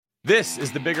This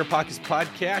is the Bigger Pockets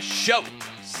Podcast, show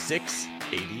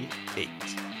 688.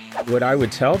 What I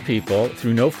would tell people,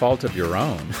 through no fault of your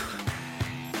own,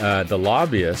 the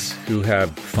lobbyists who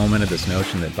have fomented this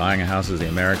notion that buying a house is the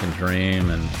American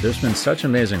dream, and there's been such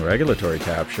amazing regulatory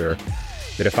capture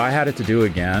that if I had it to do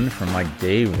again from like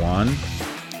day one,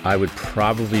 I would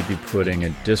probably be putting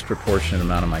a disproportionate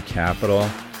amount of my capital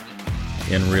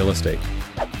in real estate.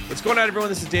 What's going on, everyone?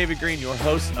 This is David Greene, your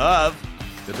host of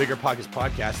the Bigger Pockets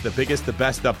Podcast, the biggest, the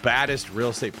best, the baddest real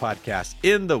estate podcast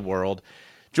in the world.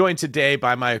 Joined today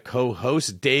by my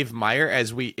co-host, Dave Meyer,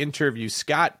 as we interview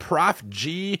Scott Prof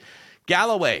G.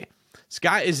 Galloway.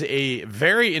 Scott is a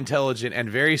very intelligent and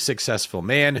very successful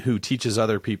man who teaches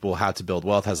other people how to build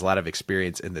wealth, has a lot of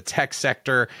experience in the tech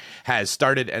sector, has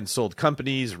started and sold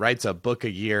companies, writes a book a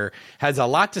year, has a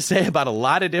lot to say about a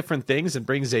lot of different things, and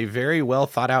brings a very well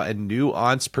thought out and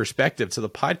nuanced perspective to the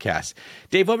podcast.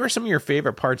 Dave, what were some of your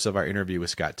favorite parts of our interview with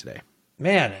Scott today?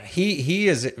 Man, he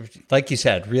is, like you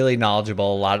said, really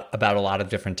knowledgeable about a lot of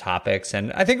different topics.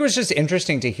 And I think it was just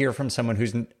interesting to hear from someone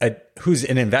who's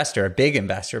an investor, a big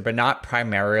investor, but not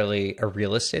primarily a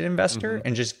real estate investor,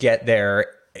 and just get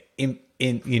their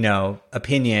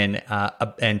opinion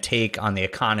and take on the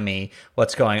economy,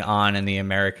 what's going on in the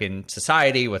American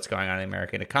society, what's going on in the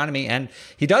American economy. And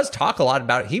he does talk a lot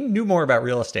about, he knew more about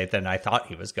real estate than I thought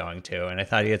he was going to. And I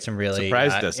thought he had some really...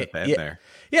 Surprised us at the end there.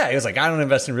 Yeah, he was like, I don't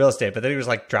invest in real estate, but then he was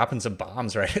like dropping some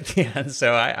bombs right at the end.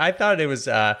 So I thought it was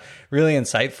really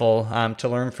insightful to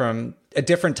learn from a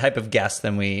different type of guest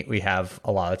than we have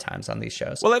a lot of times on these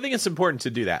shows. Well, I think it's important to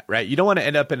do that, right? You don't want to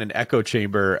end up in an echo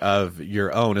chamber of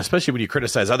your own, especially when you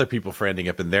criticize other people for ending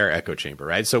up in their echo chamber,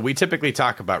 right? So we typically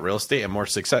talk about real estate and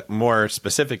more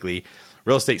specifically,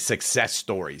 real estate success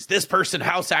stories. This person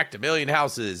house hacked 1 million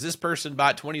houses. This person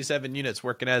bought 27 units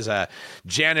working as a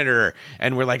janitor.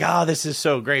 And we're like, oh, this is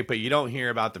so great. But you don't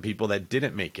hear about the people that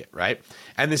didn't make it, right?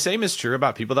 And the same is true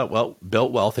about people that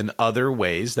built wealth in other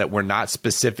ways that were not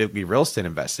specifically real estate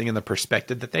investing, and the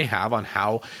perspective that they have on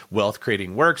how wealth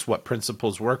creating works, what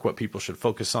principles work, what people should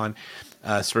focus on,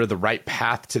 sort of the right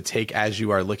path to take as you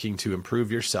are looking to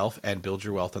improve yourself and build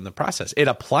your wealth in the process. It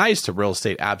applies to real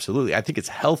estate, absolutely. I think it's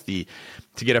healthy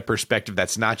to get a perspective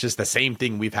that's not just the same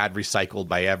thing we've had recycled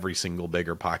by every single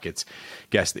Bigger Pockets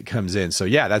guest that comes in. So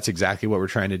yeah, that's exactly what we're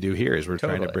trying to do here, is we're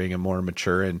trying to bring a more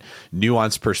mature and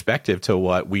nuanced perspective to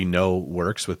what we know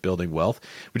works with building wealth,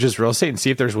 which is real estate, and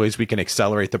see if there's ways we can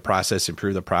accelerate the process,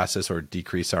 improve the process, or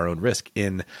decrease our own risk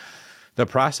in the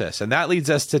process. And that leads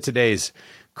us to today's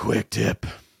quick tip,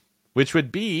 which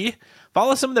would be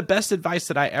follow some of the best advice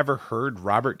that I ever heard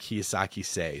Robert Kiyosaki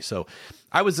say. So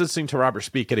I was listening to Robert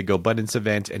speak at a GoBundance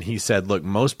event, and he said, look,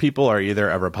 most people are either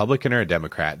a Republican or a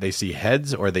Democrat. They see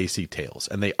heads or they see tails,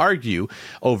 and they argue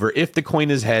over if the coin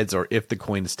is heads or if the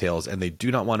coin is tails, and they do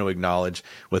not want to acknowledge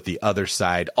what the other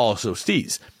side also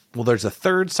sees. Well, there's a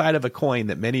third side of a coin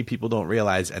that many people don't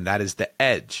realize, and that is the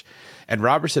edge. And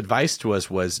Robert's advice to us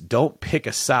was, don't pick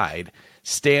a side.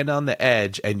 Stand on the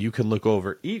edge, and you can look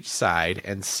over each side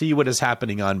and see what is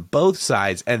happening on both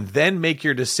sides, and then make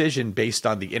your decision based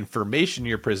on the information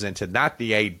you're presented, not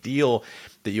the ideal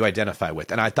that you identify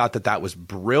with. And I thought that that was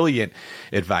brilliant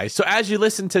advice. So as you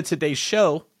listen to today's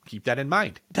show, keep that in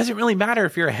mind. It doesn't really matter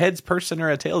if you're a heads person or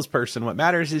a tails person. What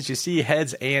matters is you see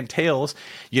heads and tails,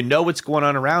 you know what's going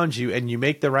on around you, and you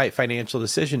make the right financial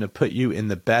decision to put you in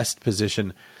the best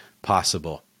position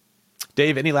possible.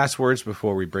 Dave, any last words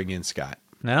before we bring in Scott?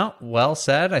 No, well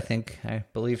said. I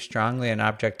believe strongly in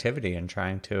objectivity and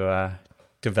trying to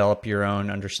develop your own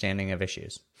understanding of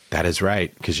issues. That is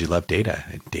right, because you love data,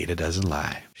 and data doesn't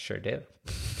lie. Sure do.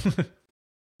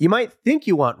 You might think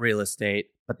you want real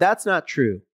estate, but that's not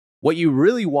true. What you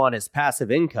really want is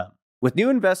passive income. With new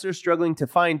investors struggling to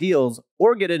find deals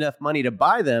or get enough money to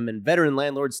buy them, and veteran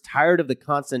landlords tired of the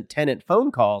constant tenant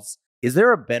phone calls, is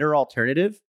there a better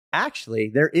alternative? Actually,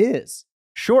 there is.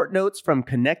 Short notes from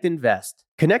Connect Invest.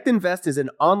 Connect Invest is an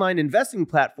online investing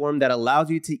platform that allows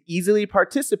you to easily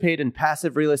participate in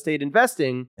passive real estate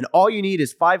investing, and all you need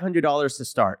is $500 to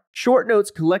start. Short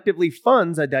Notes collectively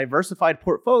funds a diversified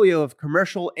portfolio of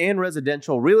commercial and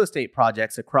residential real estate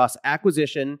projects across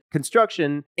acquisition,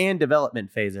 construction, and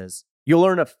development phases. You'll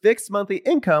earn a fixed monthly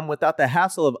income without the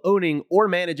hassle of owning or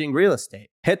managing real estate.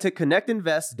 Head to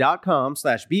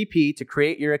connectinvest.com/BP to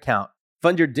create your account.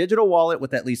 Fund your digital wallet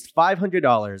with at least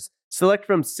 $500. Select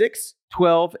from 6,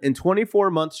 12, and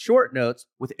 24-month short notes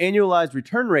with annualized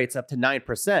return rates up to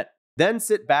 9%. Then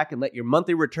sit back and let your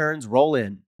monthly returns roll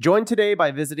in. Join today by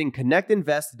visiting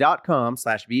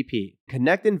connectinvest.com/BP.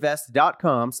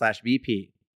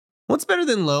 Connectinvest.com/BP. What's better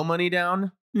than low money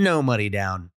down? No money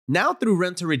down. Now through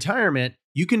Rent to Retirement,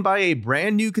 you can buy a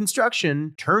brand new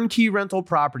construction turnkey rental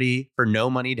property for no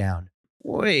money down.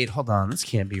 Wait, hold on. This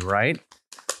can't be right.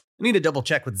 I need to double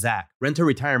check with Zach, Rent2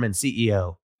 Retirement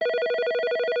CEO.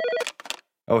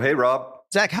 Oh, hey, Rob.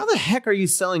 Zach, how the heck are you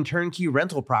selling turnkey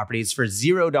rental properties for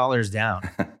 $0 down?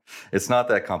 It's not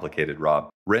that complicated, Rob.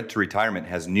 Rent2 Retirement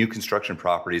has new construction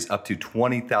properties up to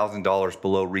 $20,000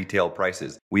 below retail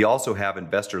prices. We also have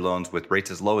investor loans with rates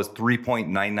as low as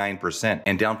 3.99%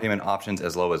 and down payment options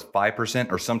as low as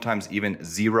 5% or sometimes even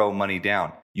zero money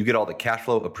down. You get all the cash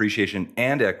flow, appreciation,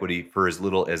 and equity for as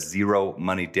little as zero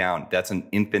money down. That's an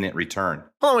infinite return.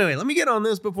 Oh, wait, let me get on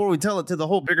this before we tell it to the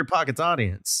whole Bigger Pockets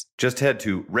audience. Just head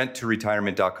to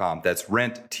rent2retirement.com. That's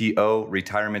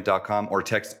rent-to-retirement.com or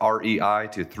text REI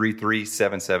to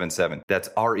 33777. That's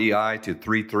REI to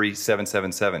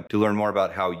 33777 to learn more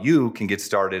about how you can get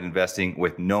started investing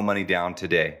with no money down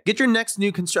today. Get your next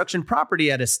new construction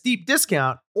property at a steep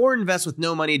discount or invest with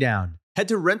no money down. Head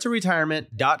to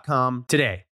rent2retirement.com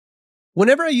today.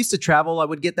 Whenever I used to travel, I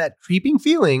would get that creeping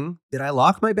feeling that I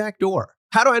locked my back door.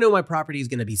 How do I know my property is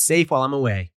going to be safe while I'm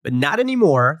away? But not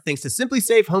anymore, thanks to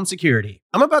SimpliSafe Home Security.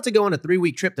 I'm about to go on a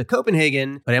 3-week trip to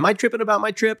Copenhagen, but am I tripping about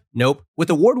my trip? Nope. With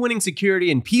award-winning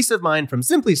security and peace of mind from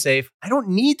SimpliSafe, I don't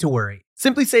need to worry.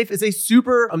 SimpliSafe is a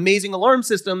super amazing alarm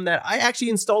system that I actually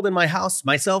installed in my house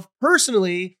myself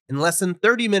personally in less than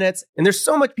 30 minutes. And there's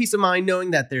so much peace of mind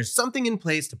knowing that there's something in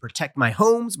place to protect my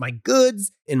homes, my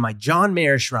goods, and my John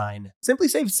Mayer shrine.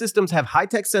 SimpliSafe systems have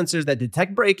high-tech sensors that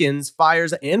detect break-ins,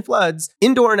 fires, and floods,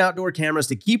 indoor and outdoor cameras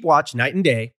to keep watch night and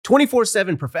day,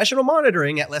 24/7 professional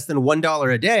monitoring at less than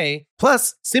 $1 a day.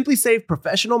 Plus, SimpliSafe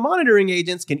professional monitoring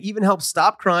agents can even help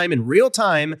stop crime in real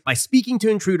time by speaking to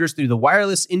intruders through the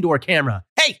wireless indoor camera.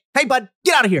 Hey, bud,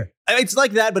 get out of here. It's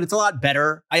like that, but it's a lot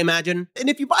better, I imagine. And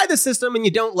if you buy the system and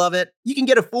you don't love it, you can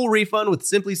get a full refund with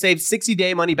SimpliSafe's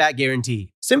 60-day money-back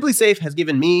guarantee. SimpliSafe has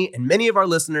given me and many of our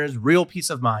listeners real peace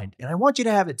of mind, and I want you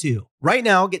to have it too. Right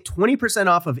now, get 20%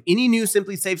 off of any new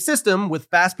SimpliSafe system with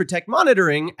Fast Protect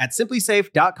monitoring at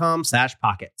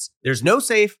simplisafe.com/pockets. There's no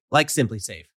safe like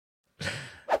SimpliSafe.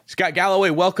 Scott Galloway,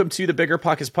 welcome to the Bigger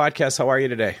Pockets podcast. How are you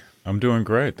today? I'm doing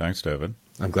great. Thanks, David.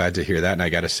 I'm glad to hear that. And I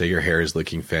got to say, your hair is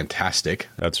looking fantastic.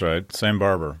 That's right. Same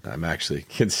barber. I'm actually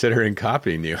considering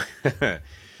copying you.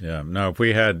 Yeah. No, if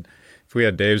we had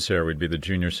Dave's hair, we'd be the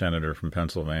junior senator from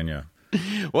Pennsylvania.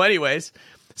 Well, anyways,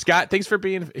 Scott, thanks for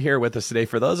being here with us today.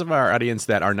 For those of our audience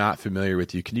that are not familiar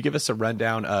with you, can you give us a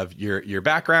rundown of your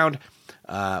background,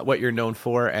 what you're known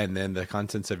for, and then the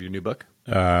contents of your new book?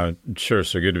 Sure.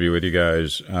 So good to be with you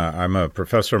guys. I'm a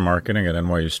professor of marketing at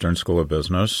NYU Stern School of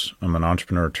Business. I'm an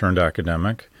entrepreneur turned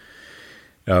academic,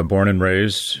 born and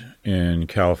raised in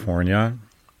California,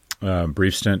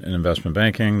 brief stint in investment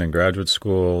banking, then graduate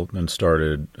school, then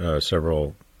started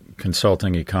several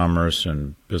consulting, e-commerce,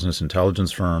 and business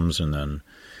intelligence firms, and then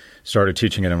started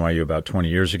teaching at NYU about 20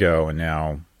 years ago, and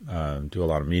now do a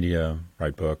lot of media,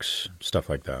 write books, stuff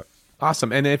like that.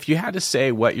 Awesome. And if you had to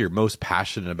say what you're most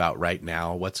passionate about right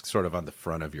now, what's sort of on the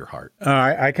front of your heart?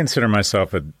 I consider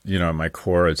myself, at my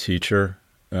core, a teacher,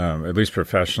 at least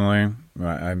professionally.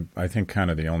 I think kind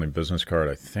of the only business card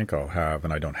I think I'll have,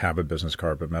 and I don't have a business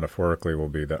card, but metaphorically will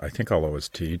be that I think I'll always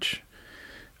teach.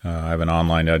 I have an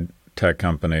online ed tech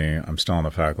company. I'm still on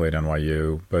the faculty at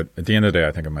NYU, but at the end of the day,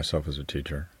 I think of myself as a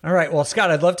teacher. All right. Well,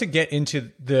 Scott, I'd love to get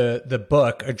into the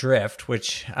book Adrift,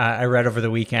 which I read over the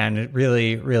weekend.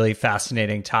 Really, really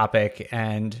fascinating topic.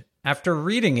 And after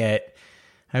reading it,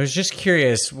 I was just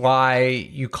curious why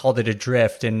you called it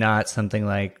Adrift and not something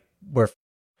like We're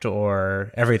F***ed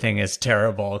or Everything is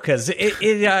Terrible, because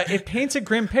it paints a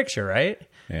grim picture, right?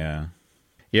 Yeah.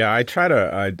 Yeah, I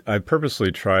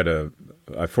purposely try to,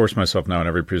 I force myself now in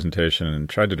every presentation and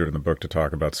tried to do it in the book to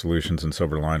talk about solutions and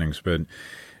silver linings. But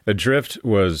Adrift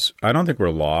was, I don't think we're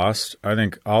lost. I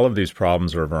think all of these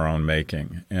problems are of our own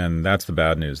making. And that's the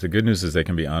bad news. The good news is they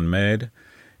can be unmade.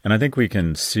 And I think we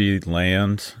can see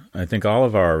land. I think all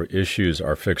of our issues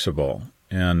are fixable.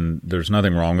 And there's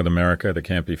nothing wrong with America that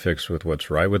can't be fixed with what's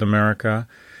right with America.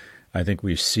 I think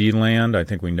we see land. I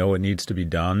think we know what needs to be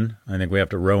done. I think we have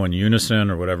to row in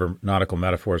unison, or whatever nautical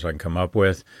metaphors I can come up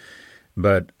with.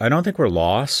 But I don't think we're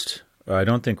lost. I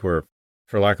don't think we're,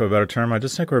 for lack of a better term, I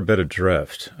just think we're a bit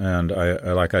adrift. And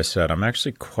I like I said, I'm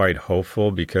actually quite hopeful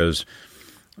because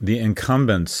the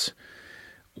incumbents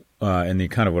and the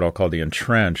kind of what I'll call the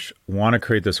entrenched want to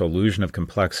create this illusion of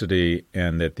complexity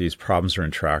and that these problems are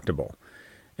intractable.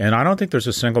 And I don't think there's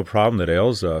a single problem that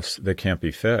ails us that can't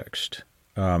be fixed.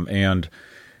 And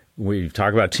we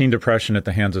talk about teen depression at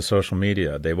the hands of social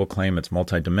media. They will claim it's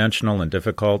multidimensional and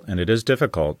difficult, and it is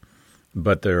difficult,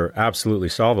 but they're absolutely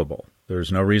solvable.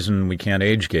 There's no reason we can't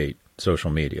age gate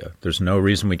social media. There's no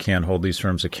reason we can't hold these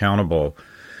firms accountable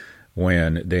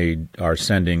when they are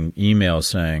sending emails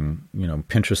saying,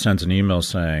 Pinterest sends an email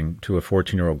saying to a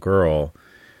 14-year-old girl,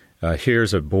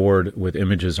 here's a board with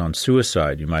images on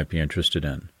suicide you might be interested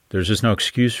in. There's just no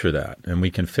excuse for that, and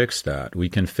we can fix that. We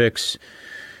can fix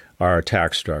our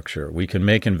tax structure. We can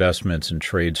make investments in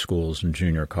trade schools and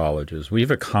junior colleges. We've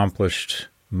accomplished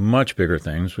much bigger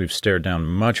things. We've stared down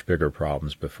much bigger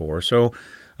problems before. So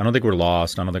I don't think we're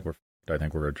lost. I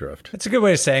think we're adrift. That's a good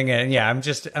way of saying it. And yeah,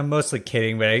 I'm mostly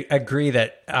kidding, but I agree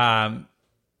that,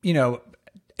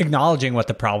 acknowledging what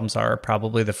the problems are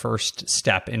probably the first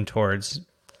step in towards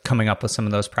coming up with some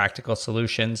of those practical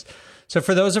solutions. So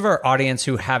for those of our audience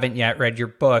who haven't yet read your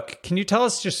book, can you tell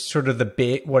us just sort of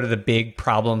what are the big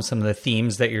problems, some of the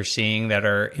themes that you're seeing that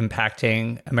are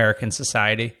impacting American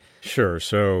society? Sure.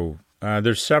 So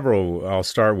there's several. I'll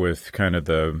start with kind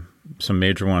of some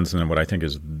major ones, and then what I think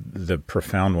is the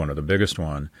profound one or the biggest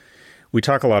one. We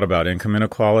talk a lot about income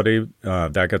inequality.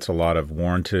 That gets a lot of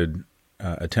warranted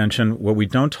attention. What we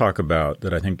don't talk about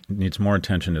that I think needs more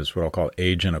attention is what I'll call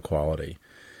age inequality.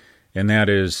 And that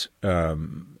is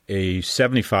a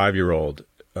 75-year-old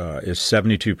is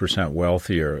 72%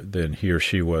 wealthier than he or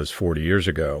she was 40 years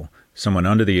ago. Someone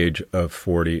under the age of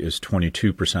 40 is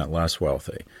 22% less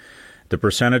wealthy. The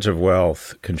percentage of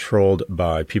wealth controlled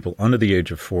by people under the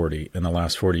age of 40 in the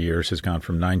last 40 years has gone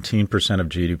from 19% of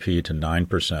GDP to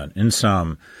 9%. In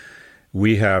sum,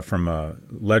 we have, from a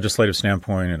legislative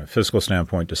standpoint and a fiscal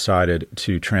standpoint, decided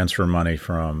to transfer money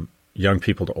from young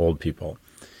people to old people.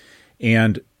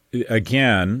 And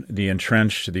again,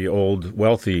 the old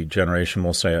wealthy generation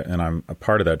will say, and I'm a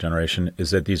part of that generation,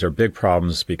 is that these are big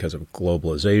problems because of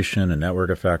globalization and network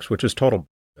effects, which is total.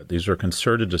 These are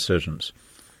concerted decisions.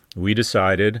 We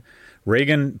decided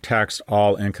Reagan taxed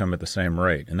all income at the same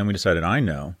rate. And then we decided,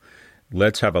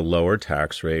 let's have a lower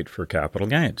tax rate for capital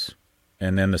gains.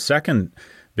 And then the second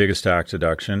biggest tax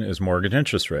deduction is mortgage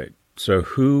interest rate. So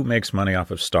who makes money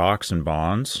off of stocks and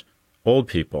bonds? Old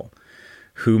people.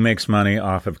 Who makes money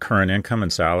off of current income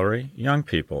and salary? Young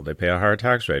people. They pay a higher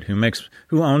tax rate.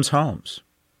 Who owns homes?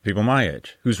 People my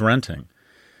age. Who's renting?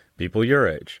 People your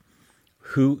age.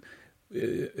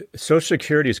 Social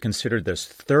Security is considered this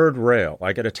third rail.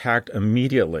 I get attacked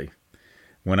immediately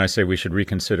when I say we should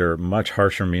reconsider much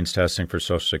harsher means testing for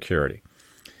Social Security.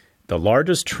 The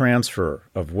largest transfer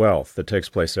of wealth that takes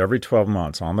place every 12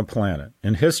 months on the planet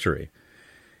in history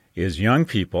is young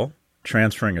people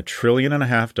transferring $1.5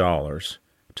 trillion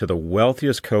to the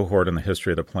wealthiest cohort in the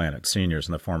history of the planet, seniors,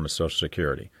 in the form of Social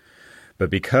Security. But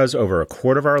because over a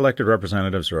quarter of our elected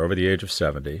representatives are over the age of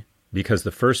 70, because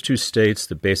the first two states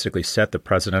that basically set the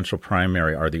presidential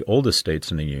primary are the oldest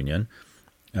states in the union,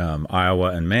 Iowa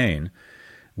and Maine,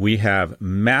 we have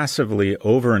massively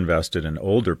overinvested in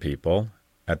older people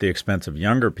at the expense of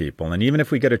younger people. And even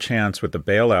if we get a chance with the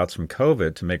bailouts from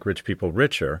COVID to make rich people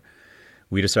richer,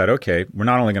 we decide, okay, we're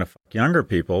not only going to fuck younger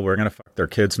people, we're going to fuck their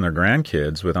kids and their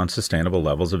grandkids with unsustainable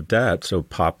levels of debt so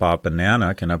Pop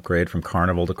Banana can upgrade from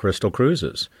Carnival to Crystal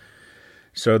Cruises.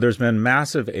 So there's been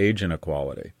massive age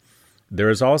inequality. There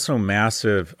is also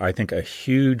massive, I think a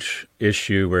huge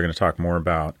issue we're going to talk more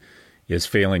about is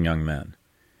failing young men.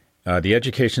 The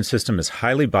education system is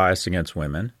highly biased against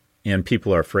women, and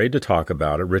people are afraid to talk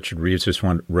about it. Richard Reeves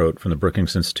wrote from the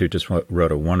Brookings Institute, just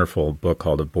wrote a wonderful book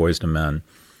called Of Boys to Men.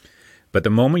 But the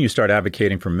moment you start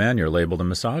advocating for men, you're labeled a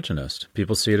misogynist.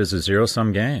 People see it as a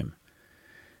zero-sum game.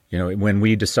 When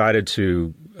we decided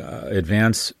to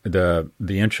advance the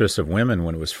interests of women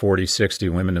when it was 40, 60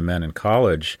 women to men in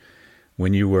college,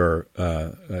 when you were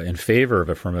in favor of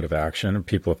affirmative action,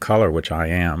 people of color, which I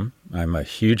am, I'm a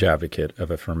huge advocate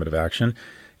of affirmative action,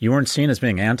 you weren't seen as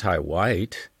being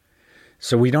anti-white.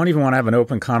 So we don't even want to have an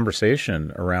open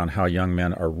conversation around how young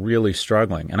men are really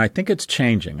struggling. And I think it's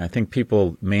changing. I think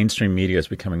mainstream media is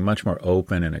becoming much more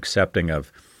open and accepting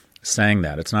of saying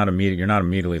that. It's not you're not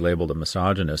immediately labeled a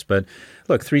misogynist. But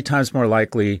look, 3 times more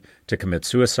likely to commit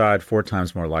suicide, 4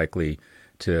 times more likely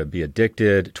to be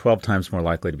addicted, 12 times more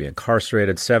likely to be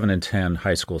incarcerated, 7 in 10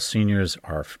 high school seniors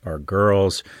are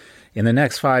girls. In the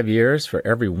next 5 years, for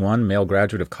every 1 male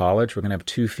graduate of college, we're going to have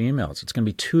 2 females. It's going to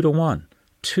be 2 to 1.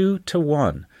 2 to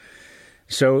 1.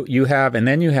 So you have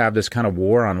this kind of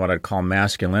war on what I'd call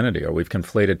masculinity, or we've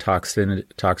conflated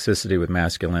toxicity with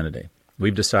masculinity.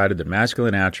 We've decided that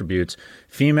masculine attributes,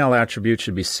 female attributes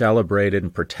should be celebrated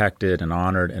and protected and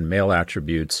honored, and male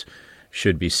attributes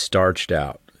should be starched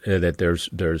out, that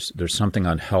there's something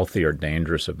unhealthy or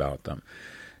dangerous about them.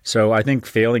 So I think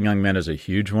failing young men is a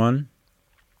huge one.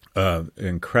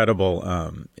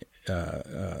 Incredible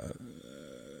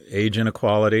age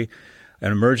inequality.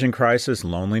 An emerging crisis,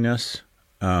 loneliness.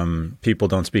 People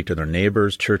don't speak to their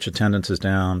neighbors. Church attendance is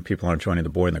down. People aren't joining the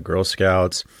Boy and the Girl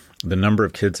Scouts. The number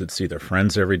of kids that see their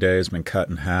friends every day has been cut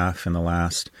in half in the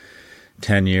last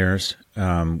 10 years.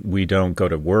 We don't go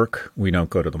to work. We don't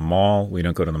go to the mall. We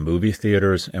don't go to the movie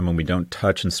theaters. And when we don't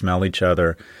touch and smell each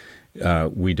other,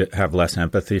 we have less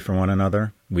empathy for one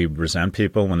another. We resent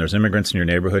people. When there's immigrants in your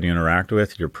neighborhood you interact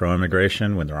with, you're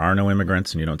pro-immigration. When there are no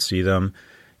immigrants and you don't see them,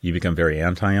 you become very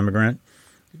anti-immigrant.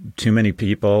 Too many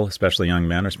people, especially young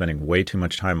men, are spending way too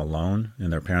much time alone in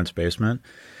their parents' basement.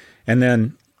 And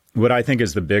then what I think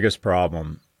is the biggest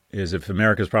problem is if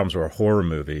America's problems were a horror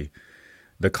movie,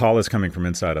 the call is coming from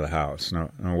inside of the house.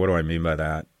 Now, what do I mean by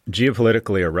that?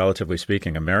 Geopolitically, or relatively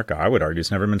speaking, America, I would argue,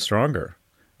 has never been stronger.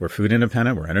 We're food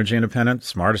independent. We're energy independent.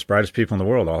 Smartest, brightest people in the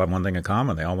world all have one thing in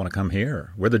common. They all want to come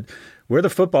here. We're the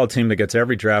football team that gets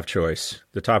every draft choice,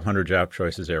 the top 100 draft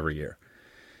choices every year.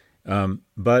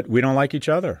 But we don't like each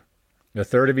other. A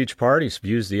third of each party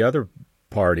views the other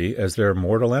party as their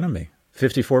mortal enemy.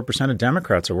 54% of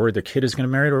Democrats are worried their kid is going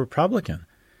to marry a Republican.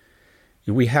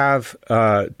 We have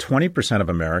 20% of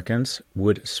Americans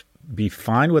would be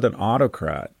fine with an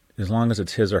autocrat as long as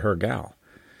it's his or her gal.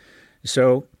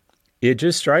 So it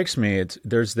just strikes me,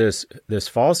 there's this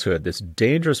falsehood, this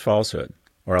dangerous falsehood,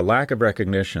 or a lack of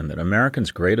recognition that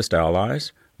Americans' greatest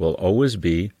allies will always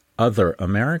be other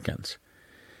Americans.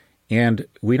 And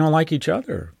we don't like each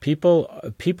other.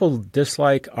 People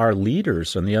dislike our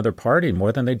leaders on the other party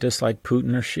more than they dislike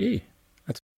Putin or Xi.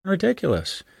 That's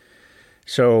ridiculous.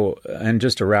 So, and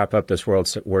just to wrap up this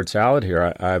word salad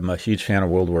here, I'm a huge fan of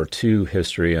World War II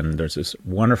history, and there's this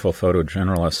wonderful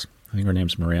photojournalist, I think her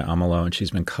name's Maria Amello, and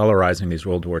she's been colorizing these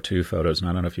World War II photos, and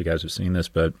I don't know if you guys have seen this,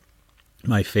 but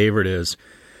my favorite is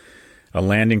a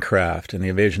landing craft in the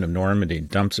invasion of Normandy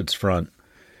dumps its front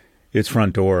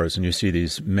doors, and you see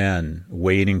these men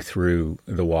wading through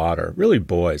the water, really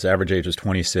boys. Average age was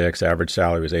 26, average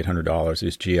salary was $800,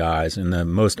 these GIs, and the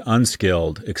most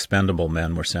unskilled, expendable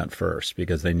men were sent first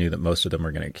because they knew that most of them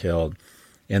were going to get killed.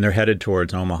 And they're headed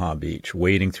towards Omaha Beach,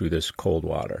 wading through this cold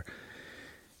water.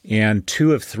 And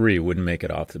 2 of 3 wouldn't make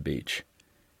it off the beach.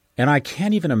 And I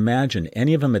can't even imagine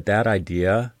any of them at that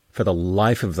idea, for the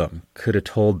life of them, could have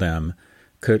told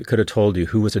you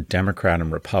who was a Democrat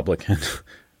and Republican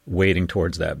wading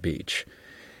towards that beach.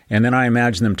 And then I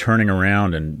imagine them turning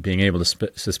around and being able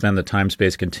to suspend the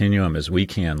time-space continuum as we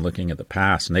can, looking at the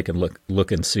past, and they can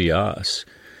look and see us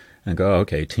and go,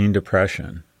 okay, teen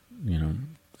depression,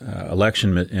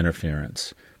 election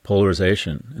interference,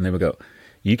 polarization. And they would go,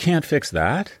 you can't fix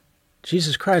that?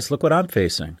 Jesus Christ, look what I'm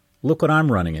facing. Look what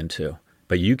I'm running into.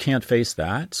 But you can't face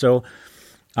that? So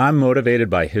I'm motivated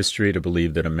by history to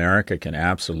believe that America can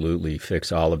absolutely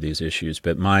fix all of these issues.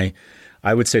 But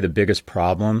I would say the biggest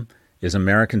problem is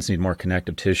Americans need more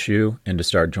connective tissue and to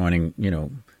start joining,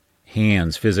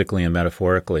 hands physically and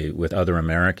metaphorically with other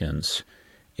Americans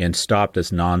and stop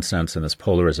this nonsense and this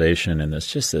polarization and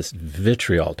this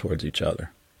vitriol towards each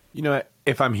other.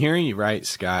 If I'm hearing you right,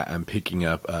 Scott, I'm picking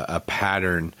up a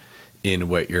pattern in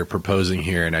what you're proposing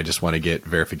here, and I just want to get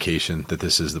verification that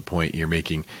this is the point you're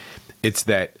making. It's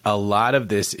that a lot of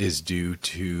this is due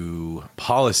to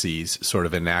policies sort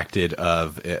of enacted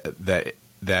that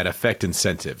affect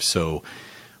incentives. So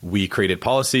we created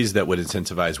policies that would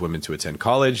incentivize women to attend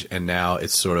college, and now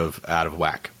it's sort of out of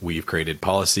whack. We've created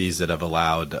policies that have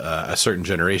allowed a certain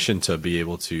generation to be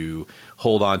able to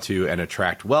hold on to and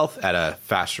attract wealth at a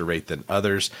faster rate than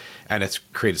others, and it's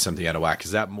created something out of whack.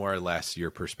 Is that more or less your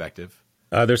perspective?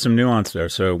 There's some nuance there.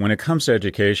 So when it comes to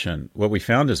education, what we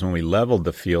found is when we leveled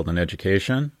the field in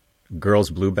education,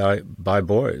 girls blew by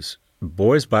boys.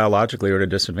 Boys biologically are at a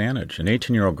disadvantage. An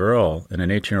 18-year-old girl and an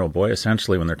 18-year-old boy,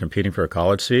 essentially, when they're competing for a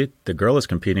college seat, the girl is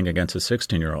competing against a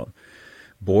 16-year-old.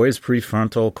 Boys'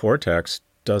 prefrontal cortex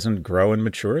doesn't grow and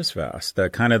mature as fast.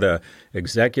 The kind of the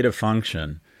executive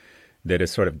function that is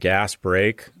sort of gas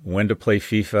brake, when to play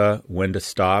FIFA, when to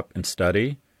stop and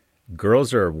study,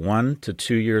 girls are 1 to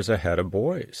 2 years ahead of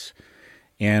boys.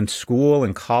 And school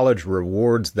and college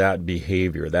rewards that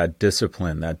behavior, that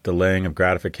discipline, that delaying of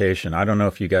gratification. I don't know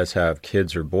if you guys have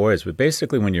kids or boys, but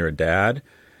basically when you're a dad,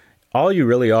 all you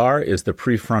really are is the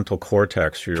prefrontal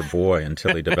cortex for your boy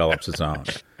until he develops his own,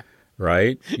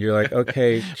 right? You're like,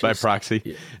 okay. By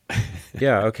proxy.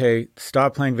 Yeah, okay,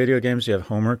 stop playing video games. You have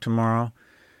homework tomorrow.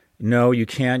 No, you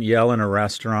can't yell in a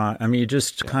restaurant. I mean, you're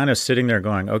just kind of sitting there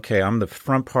going, okay, I'm the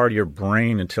front part of your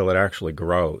brain until it actually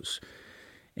grows.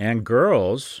 And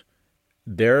girls,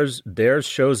 theirs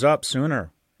shows up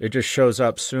sooner. It just shows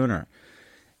up sooner.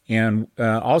 And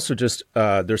also just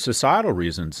there's societal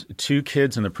reasons. 2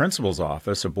 kids in the principal's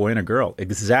office, a boy and a girl,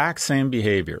 exact same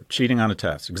behavior, cheating on a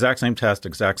test, exact same test,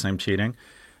 exact same cheating.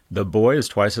 the boy is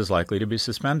twice as likely to be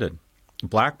suspended.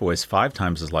 Black boys 5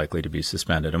 times as likely to be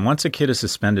suspended. And once a kid is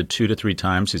suspended 2 to 3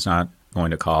 times, he's not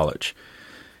going to college.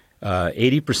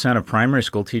 80% of primary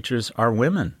school teachers are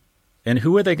women. And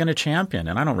who are they going to champion?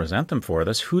 And I don't resent them for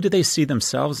this. Who do they see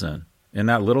themselves in? In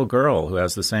that little girl who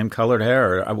has the same colored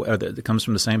hair, that comes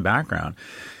from the same background.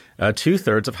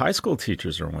 2/3 of high school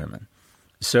teachers are women.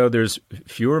 So there's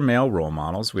fewer male role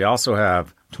models. We also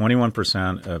have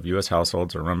 21% of U.S.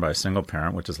 households are run by a single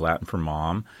parent, which is Latin for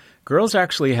mom. Girls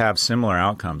actually have similar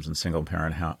outcomes in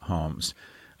single-parent homes.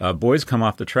 Boys come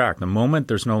off the track. The moment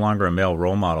there's no longer a male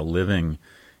role model living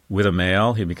with a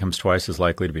male, he becomes twice as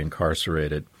likely to be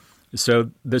incarcerated.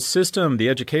 So the system, the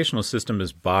educational system,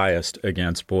 is biased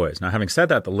against boys. Now, having said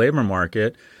that, the labor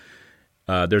market,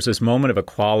 there's this moment of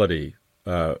equality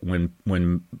when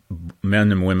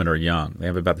men and women are young. They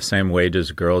have about the same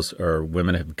wages. Girls or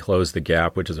women have closed the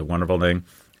gap, which is a wonderful thing.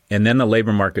 And then the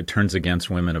labor market turns against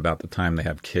women about the time they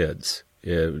have kids.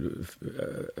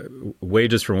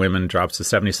 Wages for women drops to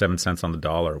 77 cents on the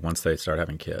dollar once they start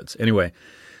having kids. Anyway,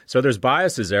 so there's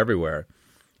biases everywhere.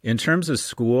 In terms of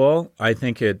school, I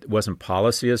think it wasn't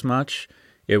policy as much.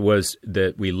 It was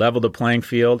that we leveled the playing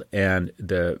field, and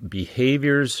the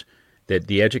behaviors that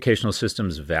the educational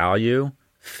systems value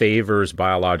favors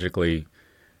biologically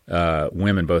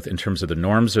women, both in terms of the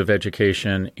norms of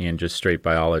education and just straight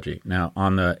biology. Now,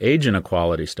 on the age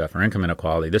inequality stuff or income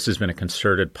inequality, this has been a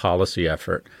concerted policy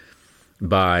effort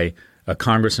by a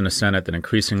Congress and a Senate that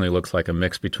increasingly looks like a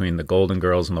mix between the Golden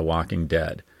Girls and the Walking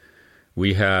Dead.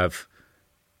 We're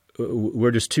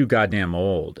just too goddamn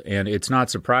old. And it's not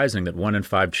surprising that 1 in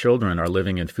 5 children are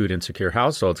living in food insecure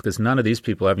households because none of these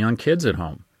people have young kids at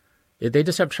home. They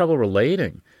just have trouble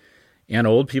relating. And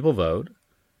old people vote.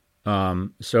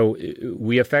 So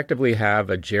we effectively have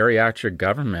a geriatric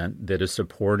government that is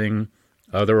supporting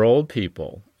other old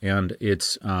people. And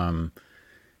it's,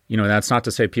 that's not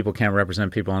to say people can't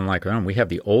represent people unlike their own. We have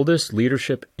the oldest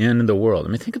leadership in the world. I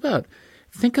mean, think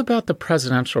about the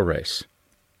presidential race.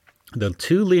 The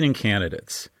 2 leading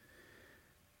candidates,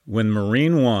 when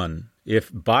Marine won,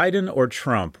 if Biden or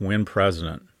Trump win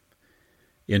president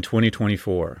in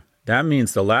 2024, that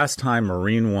means the last time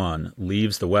Marine One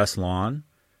leaves the West Lawn,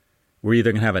 we're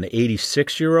either going to have an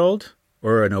 86-year-old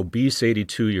or an obese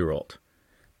 82-year-old.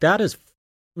 That is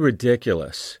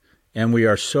ridiculous. And we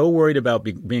are so worried about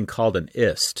being called an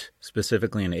ist,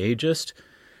 specifically an ageist,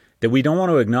 that we don't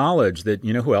want to acknowledge that,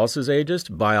 you know who else is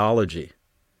ageist? Biology.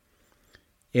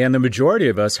 And the majority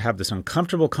of us have this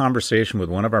uncomfortable conversation with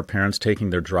one of our parents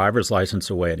taking their driver's license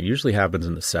away, and it usually happens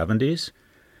in the 70s.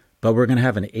 But we're going to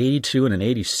have an 82 and an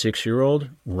 86-year-old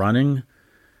running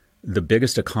the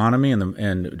biggest economy and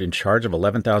in charge of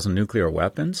 11,000 nuclear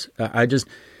weapons.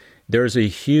 There's a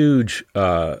huge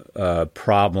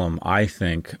problem, I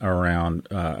think, around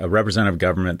a representative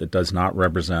government that does not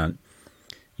represent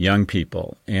young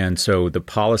people. And so the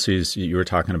policies you were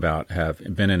talking about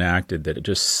have been enacted that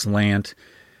just slant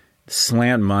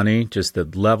money, just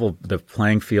the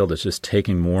playing field is just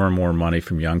taking more and more money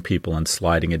from young people and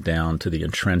sliding it down to the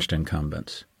entrenched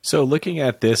incumbents. So looking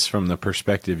at this from the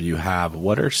perspective you have,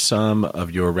 what are some of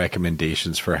your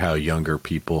recommendations for how younger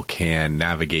people can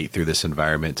navigate through this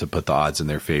environment to put the odds in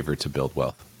their favor to build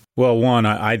wealth? Well, one,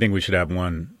 I think we should have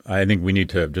one. I think we need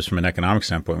to, just from an economic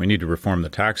standpoint, we need to reform the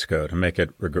tax code and make it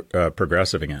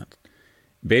progressive again.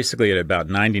 Basically, at about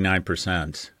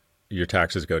 99%, your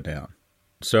taxes go down.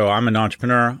 So I'm an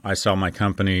entrepreneur. I sell my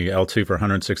company L2 for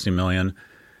 $160 million.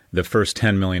 The first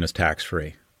 $10 million is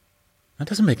tax-free. That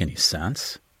doesn't make any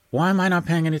sense. Why am I not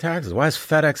paying any taxes? Why is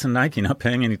FedEx and Nike not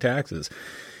paying any taxes?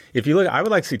 If you look, I would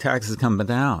like to see taxes come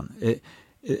down.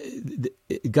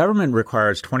 Government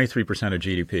requires 23% of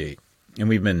GDP, and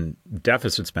we've been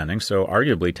deficit spending, so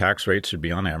arguably tax rates should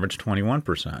be on average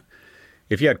 21%.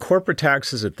 If you had corporate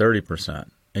taxes at 30%,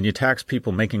 and you tax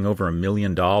people making over $1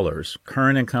 million,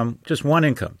 current income, just one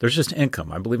income. There's just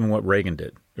income. I believe in what Reagan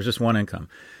did. There's just one income.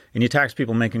 And you tax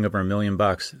people making over $1 million,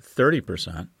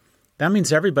 30%. That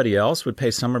means everybody else would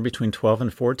pay somewhere between 12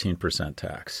 and 14%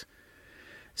 tax.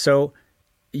 So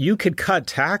you could cut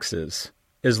taxes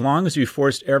as long as you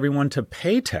forced everyone to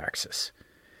pay taxes.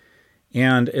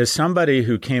 And as somebody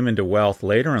who came into wealth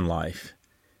later in life,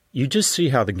 you just see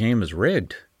how the game is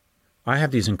rigged. I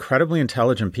have these incredibly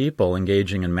intelligent people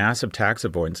engaging in massive tax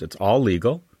avoidance. It's all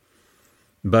legal,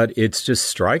 but it's just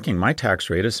striking. My tax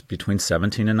rate is between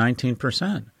 17 and 19%.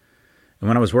 And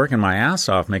when I was working my ass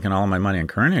off, making all of my money in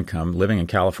current income, living in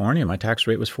California, my tax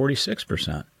rate was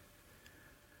 46%.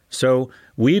 So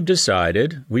we've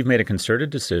made a concerted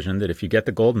decision that if you get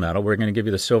the gold medal, we're going to give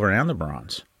you the silver and the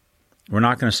bronze. We're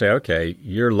not going to say, okay,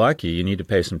 you're lucky, you need to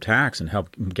pay some tax and help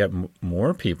get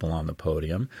more people on the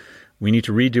podium. We need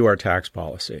to redo our tax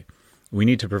policy. We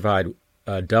need to provide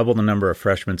double the number of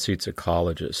freshman seats at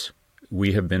colleges.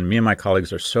 Me and my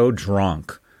colleagues are so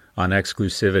drunk on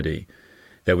exclusivity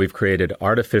that we've created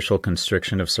artificial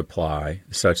constriction of supply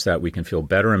such that we can feel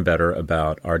better and better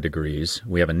about our degrees.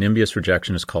 We have a NIMBYist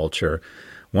rejectionist culture.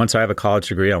 Once I have a college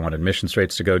degree, I want admissions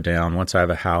rates to go down. Once I have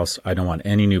a house, I don't want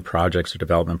any new projects or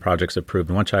development projects approved.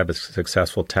 And once I have a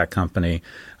successful tech company,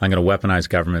 I'm going to weaponize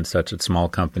government such that small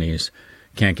companies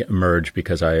can't emerge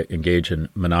because I engage in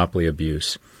monopoly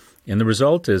abuse. And the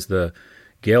result is the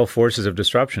gale forces of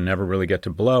disruption never really get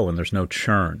to blow, and there's no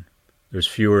churn. There's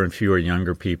fewer and fewer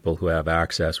younger people who have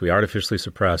access. We artificially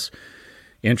suppress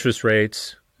interest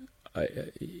rates.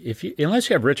 Unless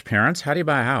you have rich parents, how do you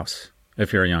buy a house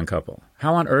if you're a young couple?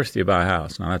 How on earth do you buy a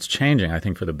house? Now, that's changing, I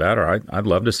think, for the better. I'd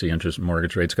love to see interest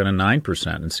mortgage rates go to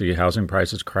 9% and see housing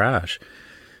prices crash,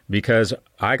 because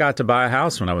I got to buy a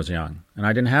house when I was young, and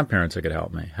I didn't have parents that could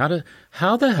help me. How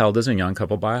the hell does a young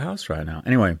couple buy a house right now?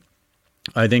 Anyway,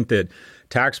 I think that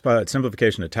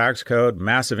simplification of tax code,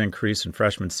 massive increase in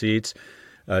freshman seats,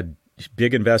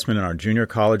 big investment in our junior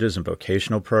colleges and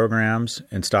vocational programs,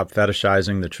 and stop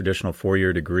fetishizing the traditional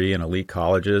four-year degree in elite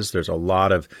colleges. There's a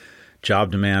lot of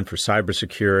job demand for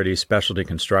cybersecurity, specialty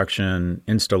construction,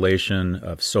 installation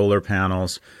of solar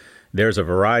panels. There's a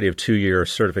variety of two-year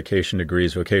certification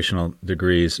degrees, vocational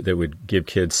degrees that would give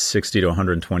kids $60,000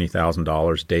 to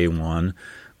 $120,000 day one.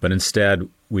 But instead,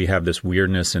 we have this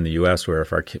weirdness in the U.S. where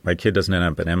if my kid doesn't end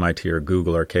up at MIT or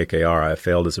Google or KKR, I have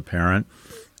failed as a parent.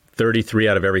 33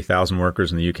 out of every 1,000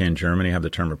 workers in the UK and Germany have the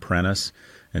term apprentice.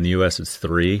 In the U.S., it's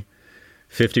 3.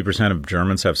 50% of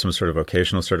Germans have some sort of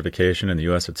vocational certification. In the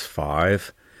U.S., it's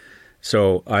 5.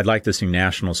 So I'd like to see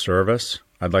national service.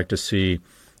 I'd like to see,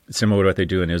 similar to what they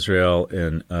do in Israel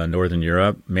and Northern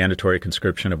Europe, mandatory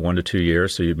conscription of 1 to 2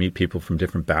 years. So you meet people from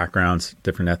different backgrounds,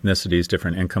 different ethnicities,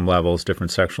 different income levels,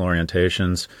 different sexual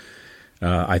orientations.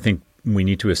 I think we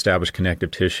need to establish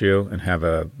connective tissue and have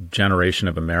a generation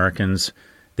of Americans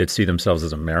that see themselves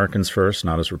as Americans first,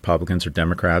 not as Republicans or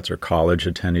Democrats or college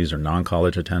attendees or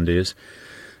non-college attendees.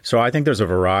 So I think there's a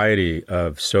variety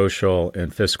of social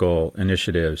and fiscal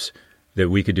initiatives that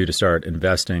we could do to start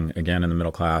investing again in the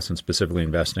middle class and specifically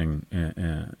investing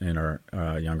in our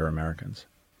younger Americans.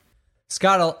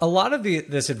 Scott, a lot of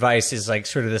this advice is like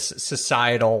sort of this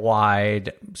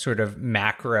societal-wide sort of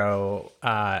macro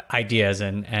ideas,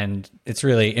 and it's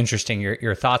really interesting,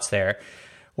 your thoughts there.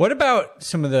 What about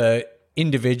some of the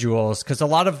individuals? Because a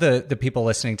lot of the people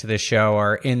listening to this show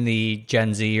are in the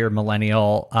Gen Z or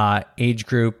millennial age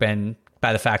group, and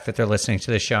by the fact that they're listening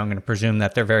to this show, I'm going to presume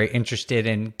that they're very interested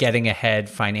in getting ahead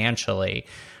financially.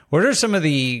 What are some of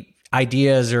the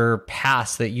ideas or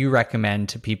paths that you recommend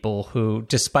to people who,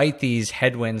 despite these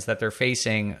headwinds that they're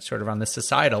facing sort of on the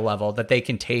societal level, that they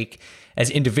can take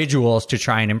as individuals to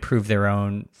try and improve their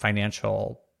own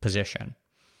financial position?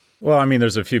 Well, I mean,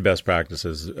 there's a few best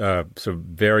practices. So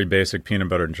very basic peanut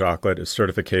butter and chocolate is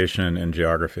certification and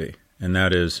geography. And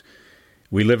that is,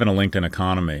 we live in a LinkedIn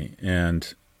economy,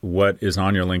 and what is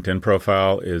on your LinkedIn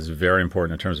profile is very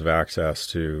important in terms of access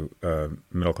to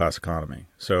middle-class economy.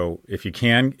 So if you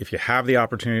have the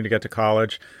opportunity to get to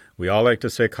college, we all like to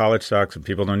say college sucks and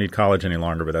people don't need college any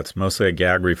longer, but that's mostly a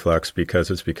gag reflex because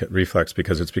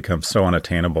it's become so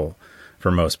unattainable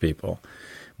for most people.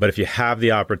 But if you have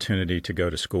the opportunity to go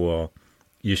to school,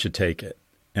 you should take it.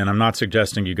 And I'm not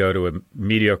suggesting you go to a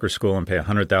mediocre school and pay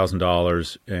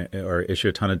 $100,000 or issue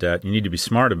a ton of debt. You need to be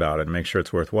smart about it and make sure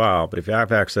it's worthwhile. But if you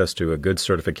have access to a good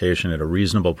certification at a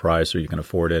reasonable price or you can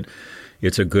afford it,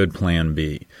 it's a good plan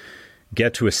B.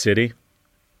 Get to a city.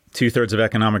 2/3 of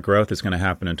economic growth is going to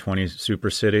happen in 20 super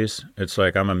cities. It's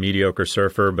like I'm a mediocre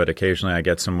surfer, but occasionally I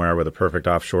get somewhere with a perfect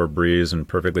offshore breeze and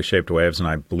perfectly shaped waves, and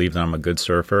I believe that I'm a good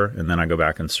surfer. And then I go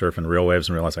back and surf in real waves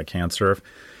and realize I can't surf.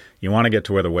 You want to get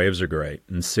to where the waves are great.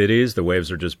 In cities, the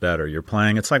waves are just better.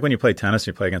 It's like when you play tennis,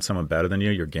 you play against someone better than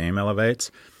you, your game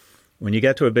elevates. When you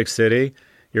get to a big city,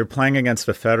 you're playing against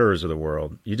the Federers of the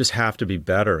world. You just have to be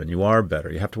better, and you are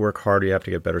better. You have to work harder. You have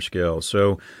to get better skills.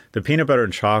 So the peanut butter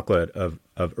and chocolate of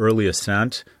early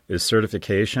ascent is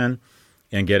certification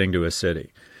and getting to a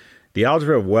city. The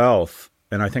algebra of wealth,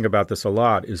 and I think about this a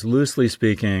lot, is loosely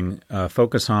speaking,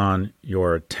 focus on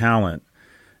your talent,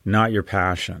 not your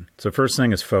passion. So first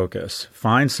thing is focus.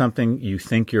 Find something you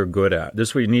think you're good at. This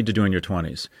is what you need to do in your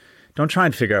 20s. Don't try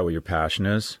and figure out what your passion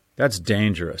is. That's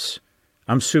dangerous.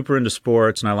 I'm super into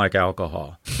sports and I like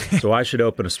alcohol, so I should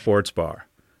open a sports bar,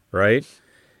 right?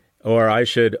 Or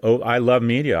I love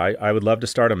media. I would love to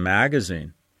start a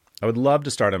magazine. I would love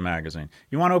to start a magazine.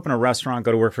 You want to open a restaurant,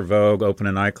 go to work for Vogue, open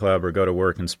a nightclub, or go to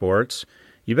work in sports,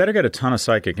 you better get a ton of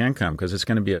psychic income because it's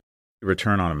going to be a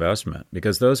return on investment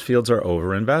because those fields are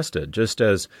overinvested. Just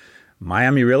as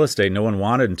Miami real estate, no one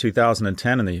wanted in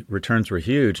 2010 and the returns were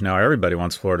huge. Now everybody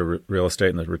wants Florida real estate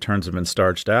and the returns have been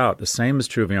starched out. The same is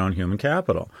true of your own human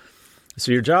capital.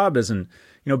 So your job isn't,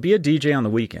 be a DJ on the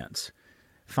weekends.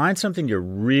 Find something you're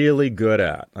really good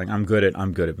at. Like I'm good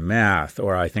at math,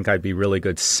 or I think I'd be really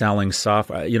good selling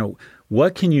software.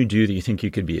 What can you do that you think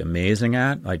you could be amazing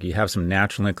at? Like you have some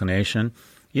natural inclination.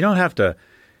 You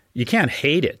can't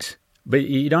hate it, but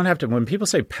you don't have to. When people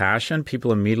say passion,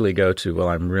 people immediately go to, well,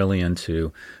 I'm really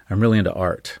into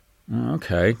art.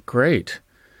 Okay, great.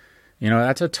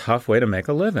 That's a tough way to make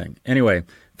a living. Anyway,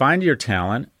 find your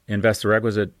talent, invest the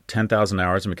requisite 10,000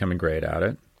 hours in becoming great at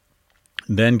it.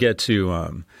 Then get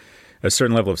to a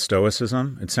certain level of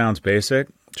stoicism. It sounds basic.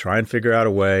 Try and figure out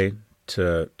a way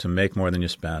to make more than you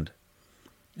spend.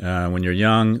 When you're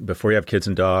young, before you have kids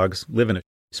and dogs, live in a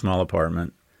small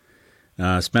apartment.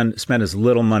 Spend as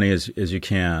little money as you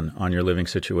can on your living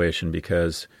situation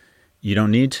because you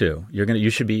don't need to.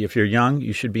 If you're young,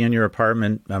 you should be in your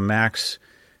apartment max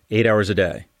 8 hours a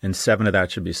day, and 7 of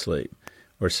that should be sleep,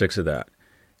 or 6 of that.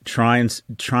 Try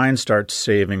and start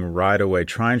saving right away.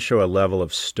 Try and show a level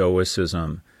of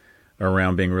stoicism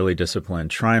around being really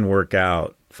disciplined. Try and work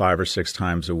out 5 or 6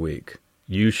 times a week.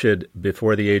 You should,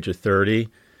 before the age of 30,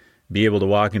 be able to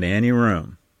walk into any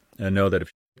room and know that if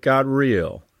it got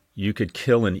real, you could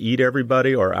kill and eat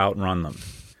everybody or outrun them.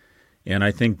 And I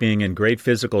think being in great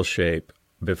physical shape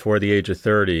before the age of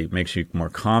 30 makes you more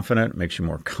confident, makes you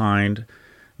more kind,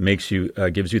 gives you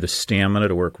the stamina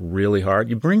to work really hard.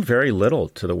 You bring very little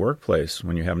to the workplace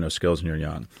when you have no skills and you're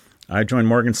young. I joined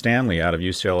Morgan Stanley out of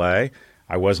UCLA.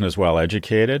 I wasn't as well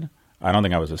educated. I don't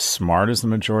think I was as smart as the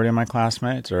majority of my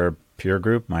classmates or peer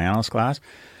group, my analyst class.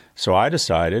 So I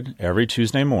decided every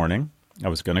Tuesday morning I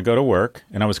was going to go to work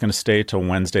and I was going to stay till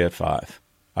Wednesday at 5.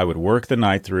 I would work the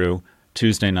night through.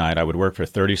 Tuesday night, I would work for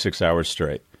 36 hours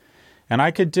straight. And I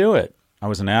could do it. I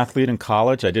was an athlete in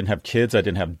college. I didn't have kids. I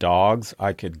didn't have dogs.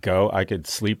 I could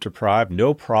sleep deprived,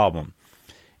 no problem.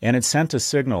 And it sent a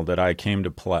signal that I came to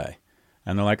play.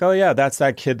 And they're like, oh, yeah, that's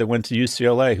that kid that went to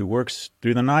UCLA who works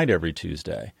through the night every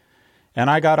Tuesday. And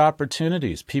I got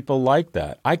opportunities. People like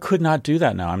that. I could not do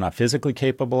that now. I'm not physically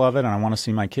capable of it, and I want to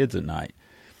see my kids at night.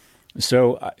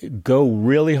 So go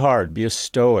really hard. Be a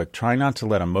stoic. Try not to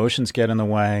let emotions get in the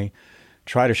way.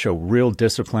 Try to show real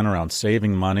discipline around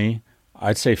saving money.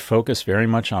 I'd say focus very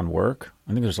much on work.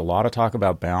 I think there's a lot of talk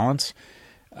about balance.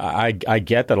 I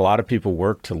get that a lot of people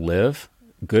work to live.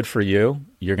 Good for you.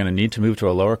 You're going to need to move to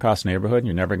a lower cost neighborhood.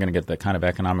 You're never going to get that kind of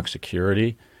economic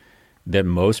security that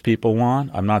most people want.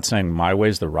 I'm not saying my way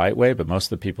is the right way, but most of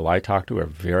the people I talk to are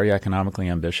very economically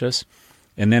ambitious.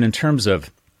 And then in terms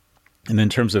of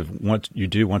what you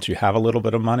do once you have a little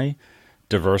bit of money,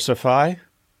 diversify.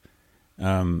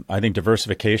 I think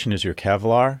diversification is your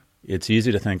Kevlar. It's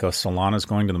easy to think, oh, Solana's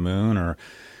going to the moon, or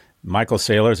Michael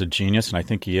Saylor is a genius, and I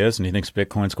think he is, and he thinks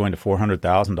Bitcoin's going to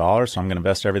 $400,000, so I'm going to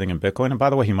invest everything in Bitcoin. And by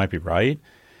the way, he might be right.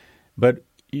 But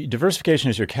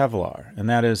diversification is your Kevlar, and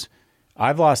that is,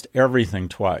 I've lost everything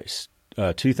twice,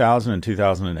 2000 and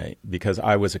 2008, because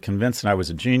I was convinced that I was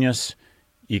a genius.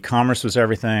 E-commerce was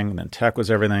everything, and then tech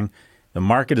was everything. The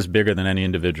market is bigger than any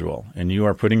individual, and you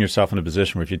are putting yourself in a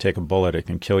position where if you take a bullet, it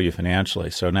can kill you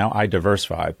financially. So now I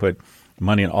diversify. I put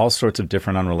money in all sorts of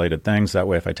different unrelated things. That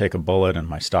way, if I take a bullet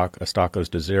and a stock goes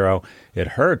to zero, it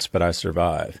hurts, but I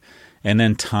survive. And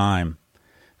then time.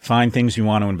 Find things you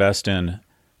want to invest in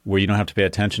where you don't have to pay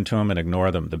attention to them and ignore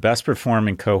them. The best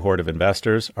performing cohort of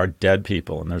investors are dead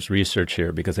people, and there's research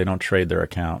here because they don't trade their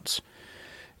accounts.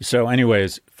 So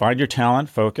anyways, find your talent,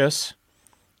 focus,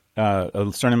 a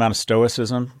certain amount of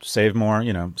stoicism, save more,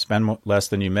 spend less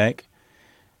than you make,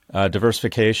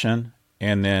 diversification,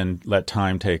 and then let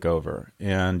time take over.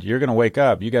 And you're going to wake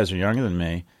up. You guys are younger than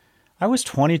me. I was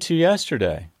 22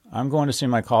 yesterday. I'm going to see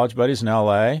my college buddies in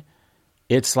L.A.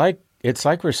 It's like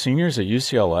we're seniors at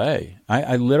UCLA.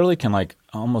 I literally can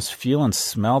almost feel and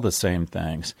smell the same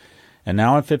things. And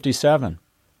now I'm 57.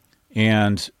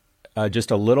 And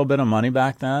just a little bit of money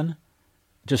back then,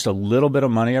 just a little bit of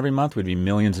money every month would be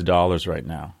millions of dollars right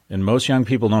now. And most young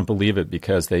people don't believe it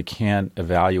because they can't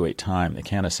evaluate time. They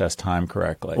can't assess time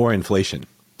correctly. Or inflation,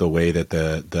 the way that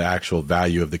the actual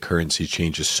value of the currency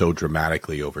changes so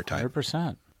dramatically over time.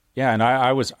 100%. Yeah, and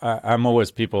I'm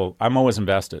always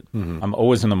invested. Mm-hmm. I'm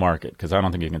always in the market because I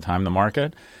don't think you can time the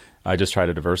market. I just try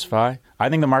to diversify. I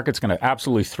think the market's going to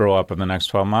absolutely throw up in the next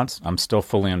 12 months. I'm still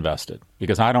fully invested.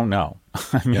 because I don't know.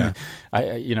 I mean,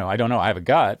 I don't know. I have a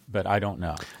gut, but I don't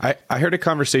know. I heard a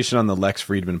conversation on the Lex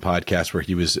Friedman podcast where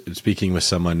he was speaking with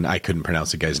someone. I couldn't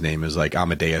pronounce the guy's name. It was like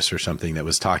Amadeus or something, that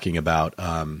was talking about,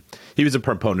 he was a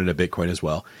proponent of Bitcoin as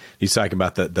well. He's talking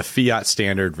about the fiat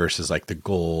standard versus like the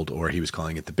gold, or he was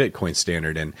calling it the Bitcoin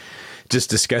standard. And just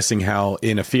discussing how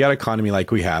in a fiat economy like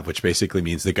we have, which basically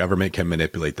means the government can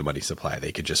manipulate the money supply.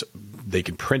 They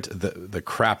can print the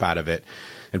crap out of it.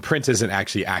 And print isn't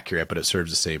actually accurate, but it serves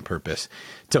the same purpose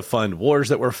to fund wars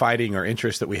that we're fighting, or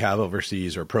interests that we have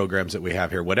overseas, or programs that we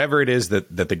have here. Whatever it is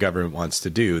that the government wants to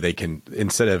do, they can,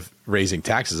 instead of raising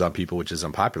taxes on people, which is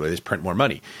unpopular, they just print more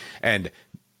money. And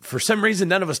for some reason,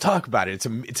 none of us talk about it.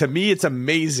 To me, it's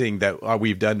amazing that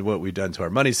we've done what we've done to our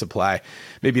money supply.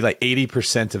 Maybe like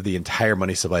 80% of the entire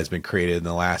money supply has been created in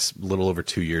the last little over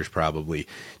 2 years, probably.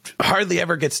 Hardly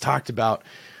ever gets talked about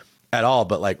at all,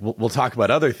 but like we'll talk about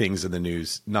other things in the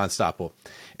news nonstop. Well,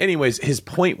 anyways, his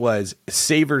point was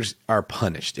savers are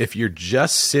punished. If you're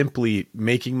just simply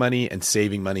making money and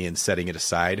saving money and setting it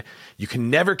aside, you can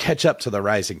never catch up to the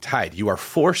rising tide. You are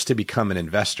forced to become an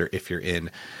investor if you're in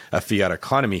a fiat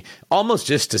economy, almost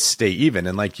just to stay even.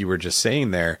 And like you were just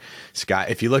saying there, Scott,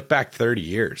 if you look back 30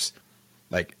 years,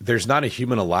 like there's not a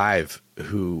human alive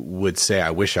who would say,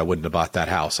 I wish I wouldn't have bought that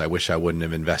house. I wish I wouldn't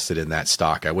have invested in that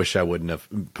stock. I wish I wouldn't have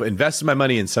invested my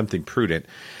money in something prudent.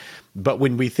 But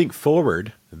when we think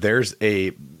forward, there's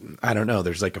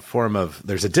there's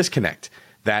a disconnect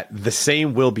that the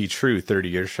same will be true 30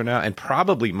 years from now, and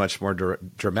probably much more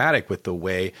dramatic with the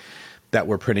way that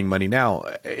we're printing money now.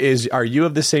 Are you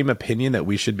of the same opinion that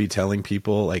we should be telling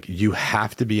people, like, you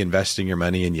have to be investing your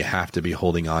money and you have to be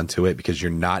holding on to it, because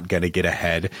you're not going to get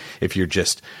ahead if you're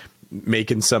just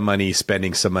making some money,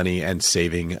 spending some money, and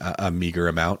saving a meager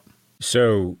amount?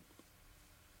 So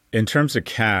in terms of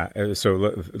let's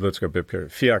go big picture.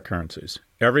 Fiat currencies.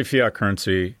 Every fiat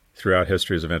currency throughout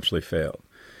history has eventually failed.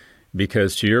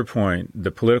 Because to your point,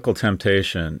 the political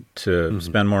temptation to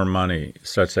spend more money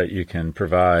such that you can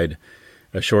provide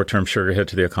a short-term sugar hit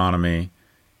to the economy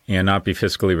and not be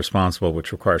fiscally responsible,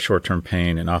 which requires short-term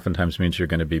pain and oftentimes means you're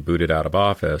going to be booted out of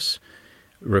office,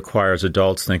 requires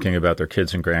adults thinking about their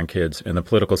kids and grandkids, and the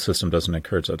political system doesn't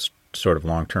encourage that sort of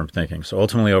long-term thinking. So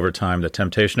ultimately, over time, the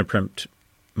temptation to print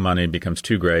money becomes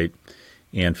too great,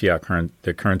 and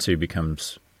the currency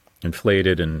becomes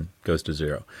inflated and goes to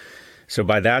zero. So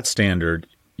by that standard,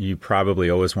 you probably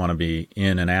always want to be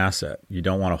in an asset. You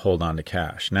don't want to hold on to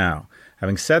cash. Now,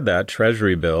 having said that,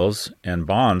 treasury bills and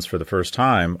bonds for the first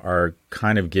time are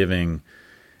kind of giving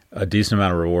a decent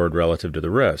amount of reward relative to the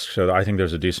risk. So I think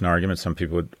there's a decent argument. Some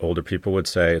people, older people would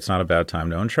say it's not a bad time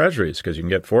to own treasuries because you can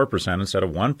get 4% instead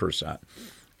of 1%.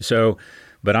 So,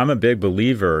 but I'm a big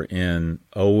believer in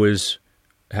always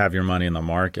have your money in the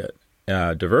market,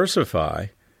 diversify.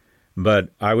 But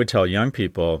I would tell young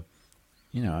people,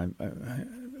 Adidas,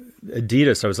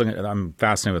 I'm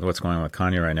fascinated with what's going on with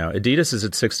Kanye right now. Adidas is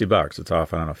at $60. It's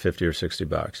off, I don't know, 50 or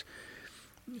 $60.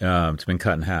 It's been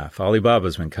cut in half.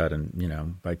 Alibaba's been cut in,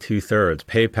 by 2/3.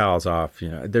 PayPal's off.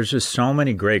 There's just so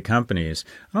many great companies.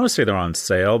 I don't want to say they're on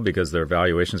sale because their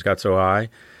valuations got so high,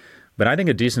 but I think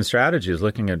a decent strategy is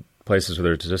looking at places where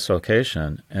there's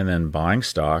dislocation and then buying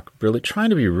stock, really trying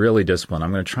to be really disciplined.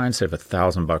 I'm going to try and save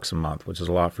 $1,000 a month, which is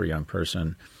a lot for a young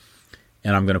person.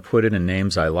 And I'm going to put it in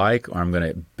names I like, or I'm going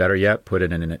to, better yet, put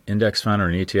it in an index fund or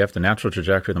an ETF. The natural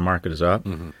trajectory of the market is up,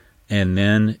 and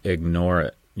then ignore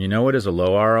it. You know what is a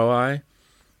low ROI?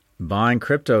 Buying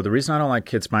crypto. The reason I don't like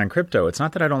kids buying crypto, it's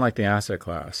not that I don't like the asset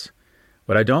class.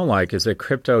 What I don't like is that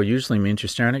crypto usually means you're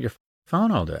staring at your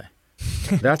phone all day.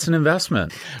 That's an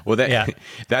investment. Well,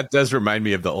 that does remind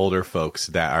me of the older folks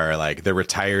that are like, they're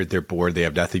retired, they're bored, they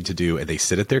have nothing to do, and they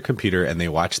sit at their computer and they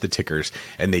watch the tickers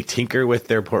and they tinker with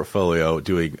their portfolio,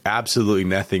 doing absolutely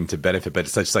nothing to benefit, but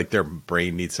it's such like their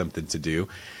brain needs something to do.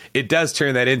 It does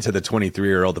turn that into the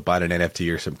 23-year-old that bought an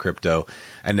NFT or some crypto,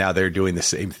 and now they're doing the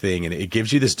same thing, and it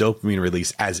gives you this dopamine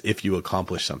release as if you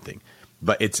accomplish something.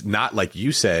 But it's not, like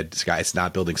you said, Scott, it's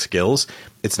not building skills.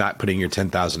 It's not putting your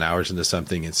 10,000 hours into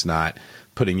something. It's not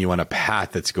putting you on a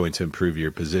path that's going to improve your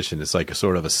position. It's like a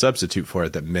sort of a substitute for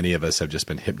it that many of us have just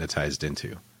been hypnotized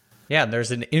into. Yeah,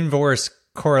 there's an inverse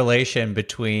correlation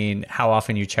between how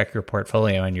often you check your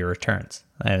portfolio and your returns.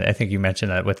 And I think you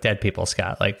mentioned that with dead people,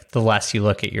 Scott. Like, the less you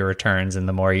look at your returns and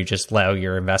the more you just allow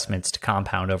your investments to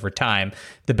compound over time,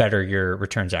 the better your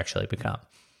returns actually become.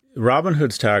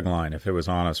 Robinhood's tagline, if it was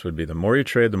honest, would be the more you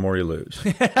trade, the more you lose.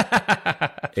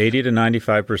 80 to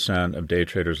 95% of day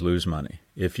traders lose money.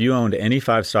 If you owned any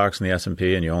 5 stocks in the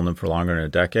S&P and you own them for longer than a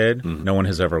decade, no one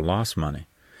has ever lost money.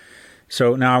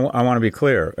 So now I want to be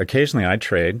clear. Occasionally I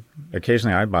trade.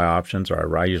 Occasionally I buy options,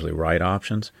 or I usually write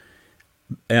options,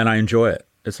 and I enjoy it.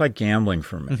 It's like gambling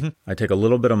for me. Mm-hmm. I take a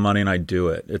little bit of money and I do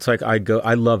it. It's like I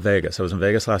love Vegas. I was in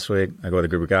Vegas last week. I go with a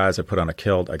group of guys. I put on a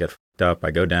kilt. I get f***ed up.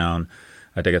 I go down.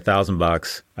 I take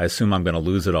 $1,000. I assume I'm going to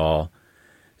lose it all.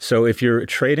 So if you're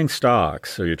trading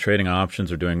stocks or you're trading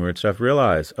options or doing weird stuff,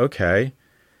 realize, okay,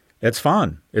 it's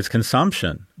fun. It's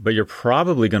consumption, but you're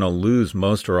probably going to lose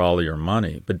most or all of your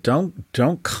money. But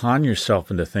don't con yourself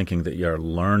into thinking that you're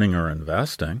learning or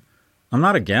investing. I'm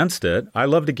not against it. I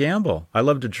love to gamble. I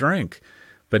love to drink.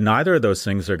 But neither of those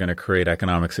things are going to create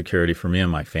economic security for me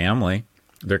and my family.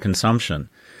 They're consumption.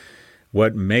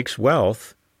 What makes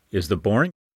wealth is the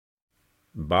boring.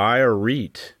 Buy a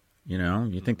REIT. You know,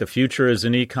 you think the future is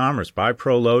in e-commerce. Buy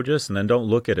Prologis and then don't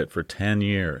look at it for 10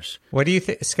 years. What do you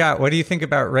think, Scott? What do you think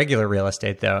about regular real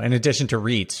estate, though, in addition to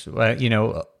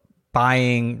REITs?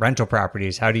 Buying rental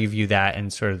properties. How do you view that in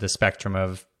sort of the spectrum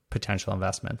of potential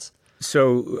investments?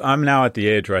 So I'm now at the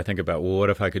age where I think about, well,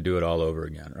 what if I could do it all over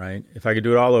again, right? If I could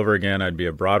do it all over again, I'd be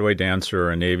a Broadway dancer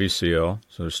or a Navy SEAL,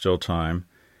 so there's still time.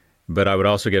 But I would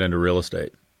also get into real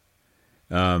estate.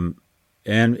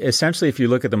 And essentially, if you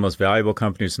look at the most valuable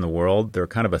companies in the world, they're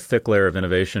kind of a thick layer of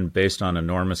innovation based on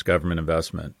enormous government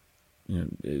investment.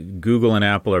 Google and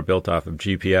Apple are built off of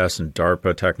GPS and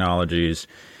DARPA technologies.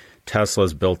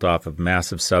 Tesla's built off of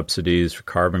massive subsidies for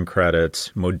carbon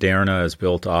credits. Moderna is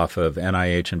built off of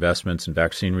NIH investments in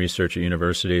vaccine research at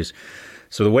universities.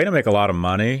 So the way to make a lot of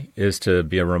money is to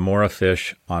be a remora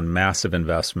fish on massive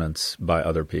investments by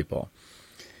other people.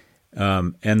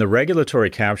 And the regulatory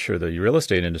capture of the real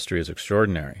estate industry is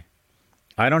extraordinary.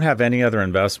 I don't have any other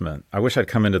investment. I wish I'd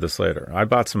come into this later. I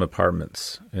bought some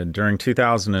apartments during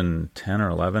 2010 or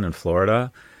 11 in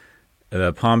Florida.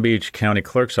 The Palm Beach County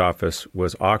Clerk's Office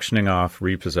was auctioning off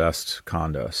repossessed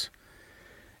condos.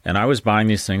 And I was buying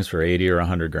these things for 80 or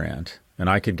 100 grand. And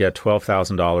I could get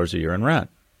 $12,000 a year in rent.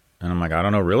 And I'm like, I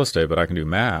don't know real estate, but I can do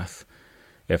math.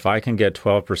 If I can get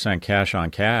 12% cash on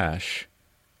cash,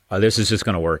 this is just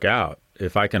going to work out.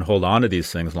 If I can hold on to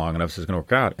these things long enough, this is going to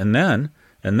work out. And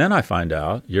then I find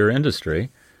out, your industry,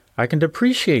 I can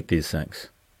depreciate these things.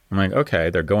 I'm like, okay,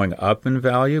 they're going up in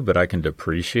value, but I can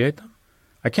depreciate them.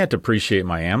 I can't depreciate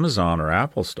my Amazon or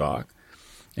Apple stock.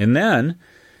 And then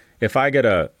if I get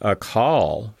a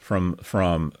call from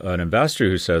an investor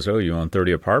who says, oh, you own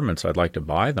 30 apartments, I'd like to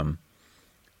buy them,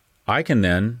 I can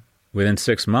then, within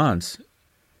 6 months,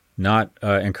 not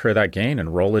incur that gain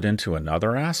and roll it into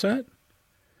another asset.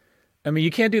 I mean, you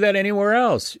can't do that anywhere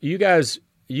else. You guys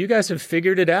have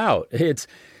figured it out.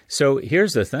 So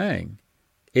here's the thing.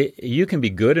 You can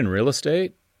be good in real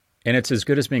estate, and it's as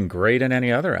good as being great in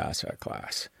any other asset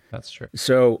class. That's true.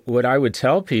 So what I would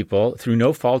tell people, through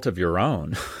no fault of your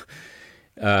own,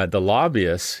 the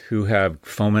lobbyists who have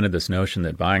fomented this notion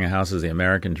that buying a house is the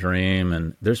American dream,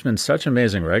 and there's been such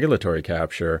amazing regulatory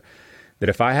capture that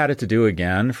if I had it to do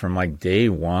again from like day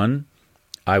one,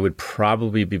 I would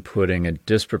probably be putting a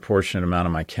disproportionate amount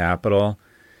of my capital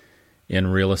in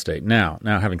real estate. Now,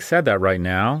 having said that, right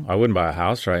now, I wouldn't buy a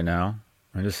house right now.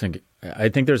 I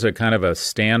think there's a kind of a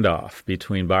standoff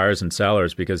between buyers and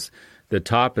sellers because the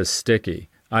top is sticky.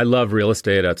 I love real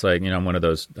estate. It's like, I'm one of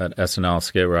those, that SNL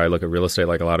skit where I look at real estate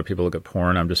like a lot of people look at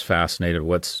porn. I'm just fascinated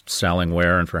what's selling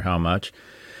where and for how much.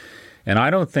 And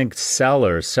I don't think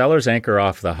sellers anchor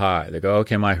off the high. They go,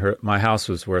 okay, my house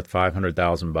was worth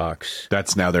 $500,000.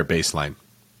 That's now their baseline.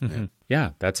 Mm-hmm.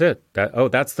 Yeah, that's it.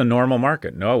 That's the normal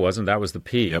market. No, it wasn't. That was the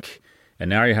peak. Yep.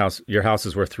 And now your house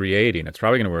is worth $380, and it's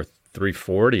probably going to be worth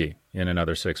 $340 in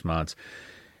another 6 months.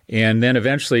 And then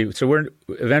eventually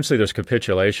there's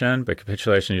capitulation, but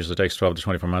capitulation usually takes 12 to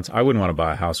 24 months. I wouldn't want to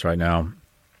buy a house right now.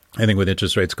 I think with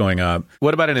interest rates going up.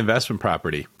 What about an investment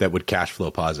property that would cash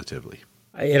flow positively?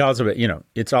 It also,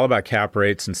 it's all about cap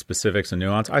rates and specifics and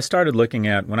nuance. I started looking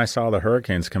at, when I saw the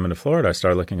hurricanes come into Florida, I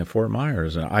started looking at Fort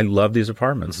Myers, and I love these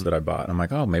apartments that I bought. And I'm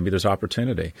like, oh, maybe there's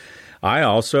opportunity. I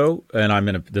also,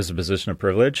 and this is a position of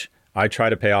privilege, I try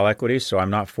to pay all equity, so I'm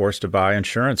not forced to buy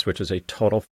insurance, which is a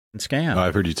total scam.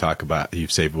 I've heard you talk about,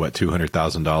 you've saved,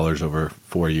 $200,000 over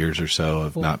 4 years or so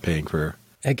of not paying for.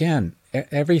 Again,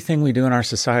 everything we do in our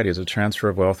society is a transfer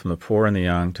of wealth from the poor and the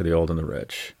young to the old and the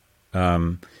rich.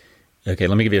 Okay,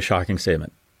 let me give you a shocking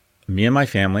statement. Me and my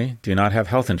family do not have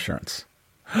health insurance.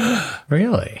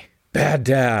 Really? Bad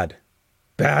dad,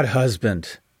 bad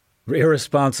husband,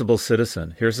 irresponsible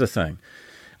citizen. Here's the thing.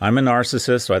 I'm a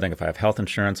narcissist, so I think if I have health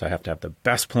insurance, I have to have the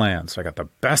best plan. So I got the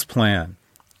best plan,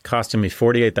 costing me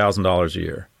 $48,000 a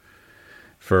year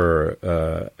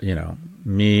for,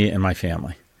 me and my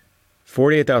family.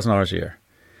 $48,000 a year.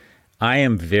 I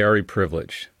am very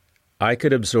privileged. I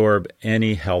could absorb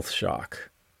any health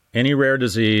shock, any rare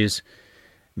disease,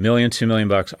 $1 million, $2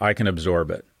 million, I can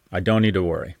absorb it. I don't need to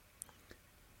worry.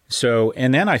 So,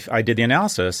 and then I did the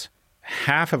analysis.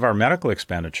 Half of our medical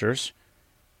expenditures,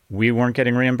 we weren't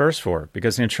getting reimbursed for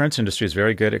because the insurance industry is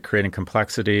very good at creating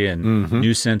complexity and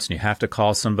nuisance, and you have to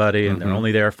call somebody, and they're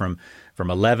only there from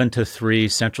 11 to 3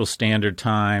 Central Standard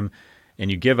Time, and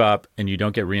you give up and you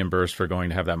don't get reimbursed for going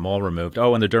to have that mole removed.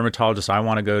 Oh, and the dermatologist I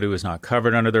want to go to is not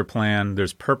covered under their plan.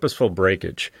 There's purposeful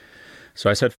breakage. So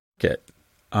I said, F it.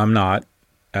 I'm not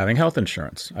having health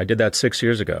insurance. I did that 6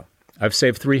 years ago. I've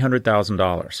saved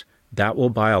 $300,000. That will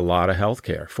buy a lot of health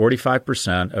care.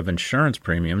 45% of insurance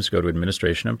premiums go to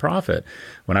administration and profit.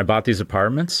 When I bought these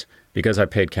apartments, because I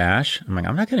paid cash, I'm like,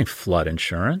 I'm not getting flood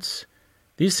insurance.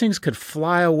 These things could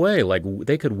fly away. Like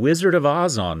they could Wizard of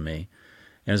Oz on me.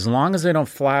 And as long as they don't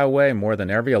fly away more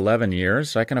than every 11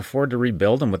 years, I can afford to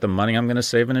rebuild them with the money I'm going to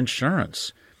save in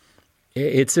insurance.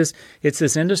 It's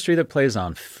this industry that plays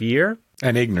on fear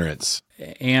and ignorance.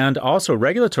 And also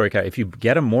regulatory. If you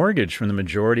get a mortgage from the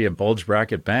majority of bulge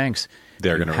bracket banks,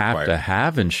 they're going to have to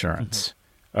have insurance.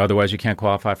 Otherwise, you can't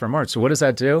qualify for a mortgage. So what does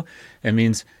that do? It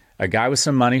means a guy with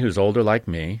some money who's older like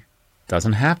me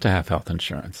doesn't have to have health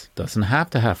insurance, doesn't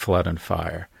have to have flood and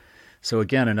fire. So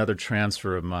again, another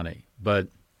transfer of money. But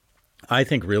I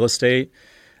think real estate,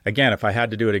 again, if I had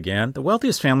to do it again, the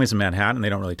wealthiest families in Manhattan, they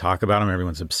don't really talk about them.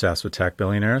 Everyone's obsessed with tech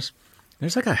billionaires.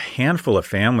 There's like a handful of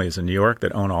families in New York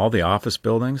that own all the office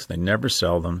buildings. They never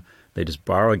sell them. They just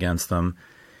borrow against them.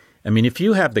 I mean, if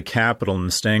you have the capital and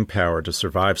the staying power to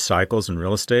survive cycles in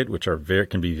real estate, which are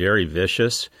can be very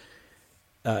vicious,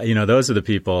 those are the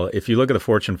people. If you look at the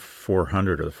Fortune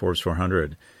 400 or the Forbes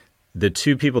 400, the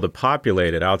two people that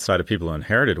populate it outside of people who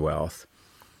inherited wealth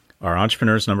are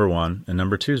entrepreneurs, number one, and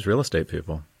number two is real estate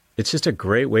people. It's just a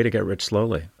great way to get rich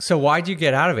slowly. So why'd you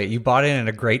get out of it? You bought in at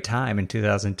a great time in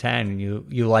 2010, and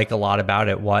you like a lot about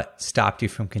it. What stopped you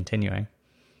from continuing?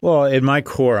 Well, in my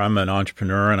core, I'm an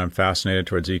entrepreneur, and I'm fascinated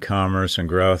towards e-commerce and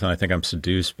growth, and I think I'm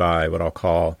seduced by what I'll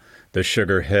call the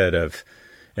sugar hit of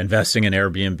investing in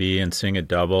Airbnb and seeing it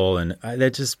double. And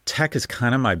tech is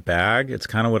kind of my bag. It's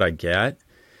kind of what I get.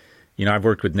 I've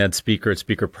worked with Ned Speaker at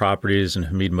Speaker Properties, and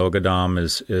Hamid Moghadam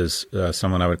is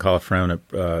someone I would call a friend at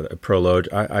Prolog.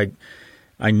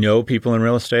 I know people in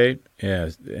real estate,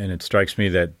 and it strikes me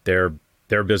that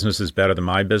their business is better than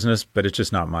my business, but it's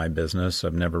just not my business.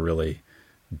 I've never really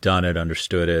done it,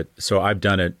 understood it. So I've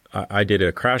done it. I did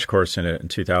a crash course in it in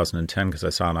 2010 because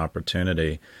I saw an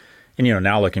opportunity. And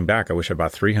now looking back, I wish I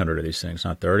bought 300 of these things,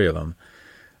 not 30 of them.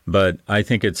 But I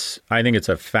think it's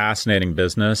a fascinating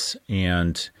business,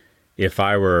 and if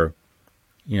I were,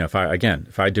 if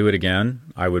I do it again,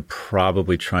 I would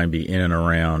probably try and be in and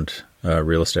around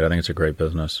real estate. I think it's a great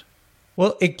business.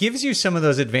 Well, it gives you some of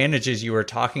those advantages you were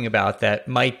talking about that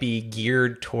might be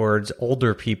geared towards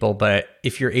older people, but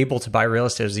if you're able to buy real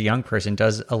estate as a young person, it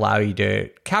does allow you to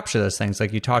capture those things.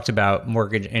 Like you talked about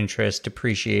mortgage interest,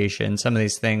 depreciation, some of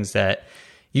these things that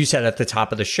you said at the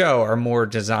top of the show are more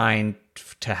designed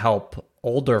to help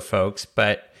older folks,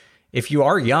 but if you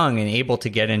are young and able to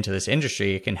get into this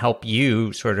industry, it can help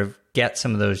you sort of get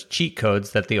some of those cheat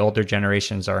codes that the older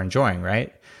generations are enjoying,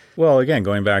 right? Well, again,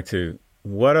 going back to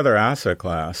what other asset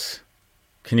class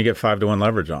can you get 5-to-1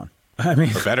 leverage on? I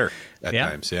mean, or better at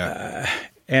times, yeah.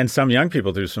 And some young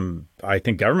people through I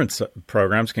think government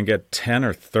programs can get 10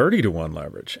 or 30-to-1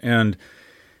 leverage. And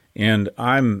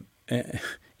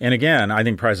again, I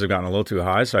think prices have gotten a little too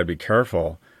high, so I'd be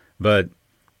careful. But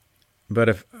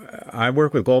if I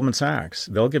work with Goldman Sachs,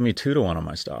 they'll give me 2-to-1 on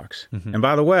my stocks. Mm-hmm. And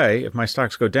by the way, if my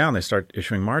stocks go down, they start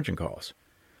issuing margin calls.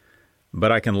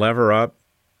 But I can lever up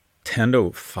 10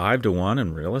 to 5-to-1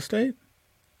 in real estate.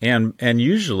 And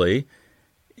usually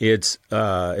it's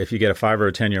if you get a 5 or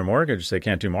a 10-year mortgage, they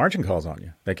can't do margin calls on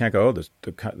you. They can't go,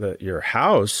 your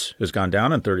house has gone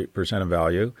down in 30% of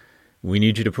value. We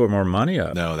need you to put more money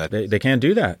up. No, they can't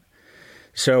do that.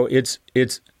 So it's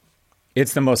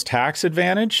the most tax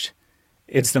advantaged.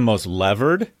 It's the most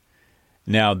levered.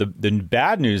 Now, the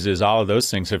bad news is all of those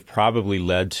things have probably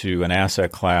led to an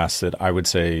asset class that I would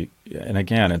say, and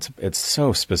again, it's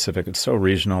so specific, it's so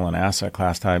regional and asset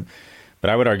class type, but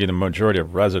I would argue the majority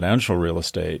of residential real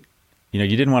estate, you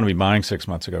didn't want to be buying 6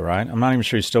 months ago, right? I'm not even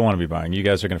sure you still want to be buying. You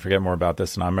guys are going to forget more about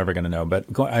this than I'm ever going to know. But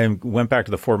I went back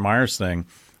to the Fort Myers thing.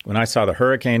 When I saw the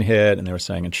hurricane hit and they were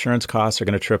saying insurance costs are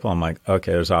going to triple, I'm like,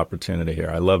 okay, there's opportunity here.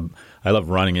 I love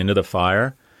running into the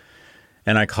fire.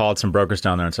 And I called some brokers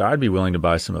down there and said, I'd be willing to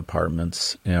buy some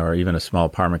apartments, or even a small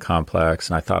apartment complex.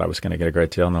 And I thought I was going to get a great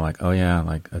deal. And they're like, oh, yeah,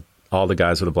 all the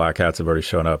guys with the black hats have already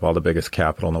shown up. All the biggest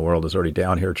capital in the world is already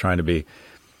down here trying to be.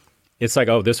 it's like,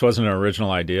 oh, this wasn't an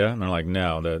original idea. And they're like,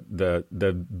 no,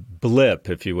 the blip,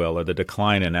 if you will, or the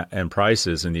decline in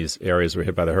prices in these areas that were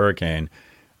hit by the hurricane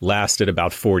lasted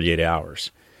about 48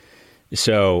 hours.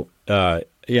 So,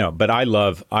 but I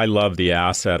love the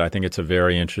asset. I think it's a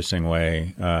very interesting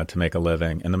way to make a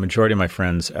living. And the majority of my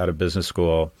friends out of business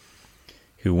school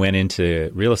who went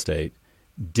into real estate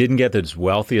didn't get as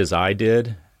wealthy as I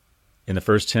did in the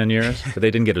first 10 years, but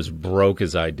they didn't get as broke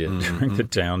as I did during the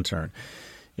downturn.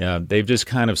 Yeah, they've just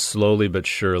kind of slowly but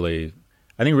surely.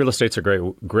 I think real estate's a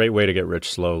great way to get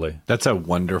rich slowly. That's a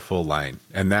wonderful line.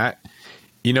 And that,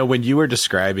 when you were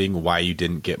describing why you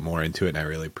didn't get more into it, and I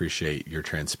really appreciate your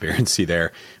transparency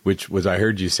there, which was I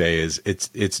heard you say is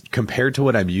it's compared to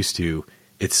what I'm used to,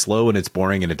 it's slow and it's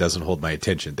boring and it doesn't hold my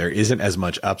attention. There isn't as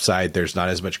much upside. There's not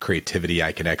as much creativity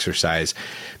I can exercise.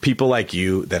 People like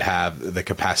you that have the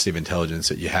capacity of intelligence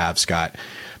that you have, Scott,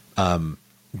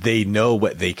 they know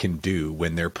what they can do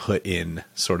when they're put in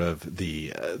sort of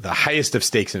the highest of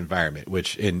stakes environment,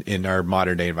 which in our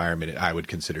modern day environment, I would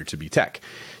consider to be tech.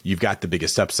 You've got the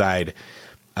biggest upside.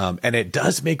 And it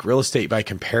does make real estate by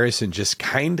comparison just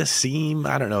kind of seem,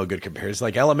 I don't know, a good comparison,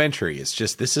 like elementary. It's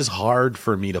just, this is hard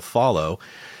for me to follow.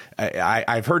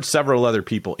 I've heard several other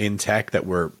people in tech that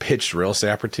were pitched real estate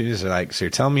opportunities. They're like, so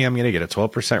you're telling me I'm going to get a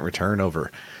 12% return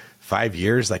over 5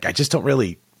 years? Like, I just don't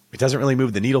really, it doesn't really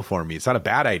move the needle for me. It's not a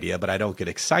bad idea, but I don't get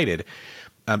excited.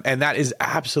 And that is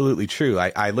absolutely true.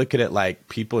 I look at it like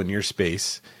people in your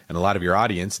space and a lot of your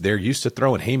audience, they're used to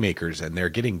throwing haymakers and they're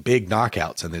getting big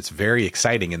knockouts and it's very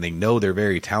exciting and they know they're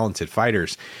very talented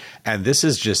fighters. And this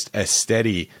is just a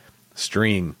steady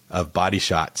string of body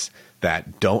shots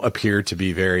that don't appear to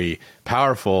be very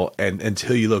powerful and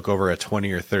until you look over a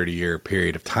 20 or 30 year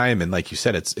period of time. And like you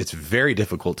said, it's very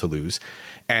difficult to lose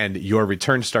and your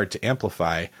returns start to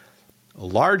amplify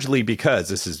largely because,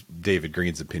 this is David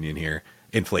Green's opinion here,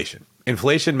 inflation.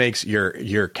 Inflation makes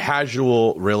your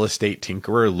casual real estate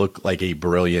tinkerer look like a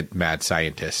brilliant mad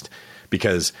scientist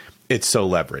because it's so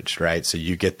leveraged, right? So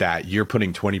you get that you're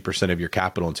putting 20% of your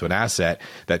capital into an asset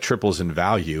that triples in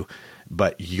value,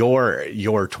 but your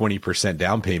 20%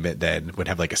 down payment then would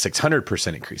have like a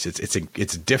 600% increase.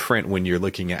 It's different when you're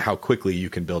looking at how quickly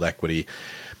you can build equity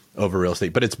over real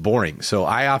estate, but it's boring. So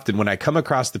I often, when I come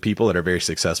across the people that are very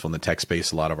successful in the tech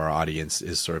space, a lot of our audience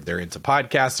is sort of, they're into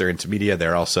podcasts, they're into media.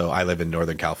 They're also, I live in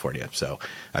Northern California, so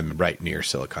I'm right near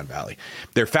Silicon Valley.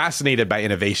 They're fascinated by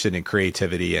innovation and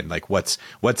creativity and like what's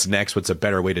next, what's a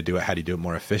better way to do it, how do you do it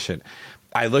more efficient?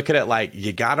 I look at it like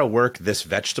you got to work this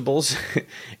vegetables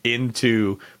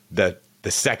into the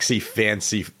sexy,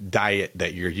 fancy diet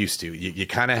that you're used to. You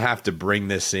kind of have to bring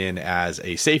this in as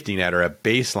a safety net or a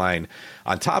baseline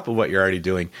on top of what you're already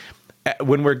doing.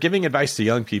 When we're giving advice to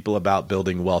young people about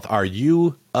building wealth, are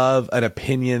you of an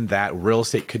opinion that real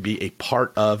estate could be a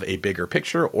part of a bigger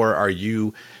picture, or are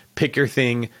you pick your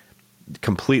thing,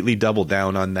 completely double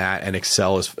down on that and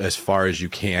excel as far as you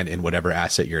can in whatever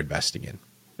asset you're investing in?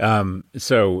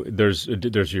 So there's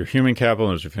your human capital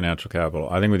and there's your financial capital.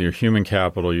 I think with your human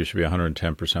capital, you should be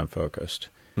 110% focused.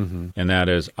 Mm-hmm. And that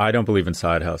is, I don't believe in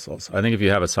side hustles. I think if you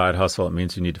have a side hustle, it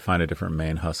means you need to find a different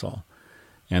main hustle.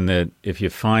 And that if you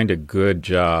find a good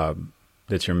job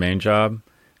that's your main job,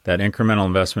 that incremental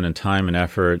investment in time and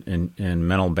effort and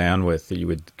mental bandwidth that you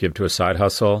would give to a side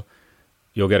hustle,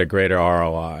 you'll get a greater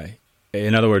ROI.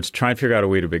 In other words, try and figure out a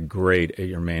way to be great at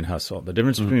your main hustle. The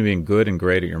difference between being good and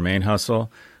great at your main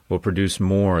hustle will produce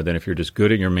more than if you're just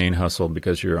good at your main hustle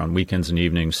because you're on weekends and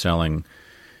evenings selling,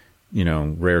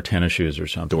 rare tennis shoes or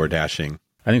something. Door dashing.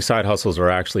 I think side hustles are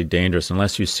actually dangerous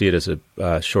unless you see it as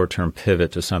a short-term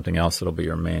pivot to something else that'll be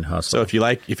your main hustle. So if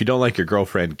you don't like your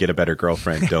girlfriend, get a better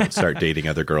girlfriend. Don't start dating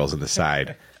other girls on the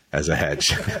side as a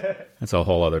hedge. That's a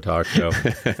whole other talk show.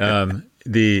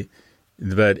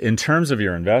 But in terms of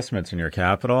your investments and your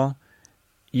capital,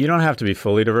 you don't have to be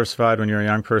fully diversified when you're a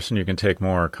young person. You can take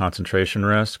more concentration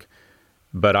risk,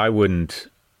 but I wouldn't,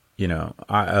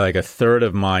 like a third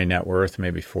of my net worth,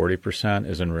 maybe 40%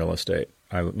 is in real estate.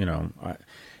 And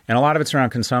a lot of it's around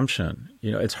consumption.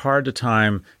 It's hard to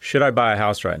time, should I buy a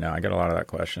house right now? I get a lot of that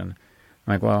question.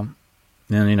 I'm like, well,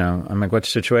 then, I'm like, what's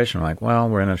the situation? I'm like, well,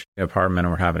 we're in an apartment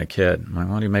and we're having a kid. I'm like,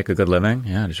 well, do you make a good living?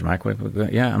 Yeah. Did you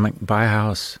microwave? Yeah. I'm like, buy a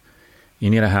house. You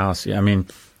need a house. I mean,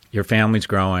 your family's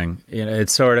growing.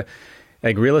 It's sort of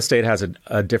like real estate has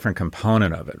a different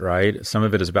component of it, right? Some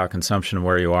of it is about consumption and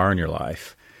where you are in your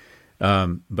life.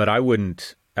 But I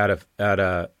wouldn't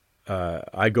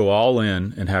I'd go all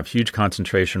in and have huge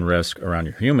concentration risk around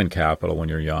your human capital when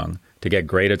you're young to get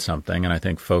great at something. And I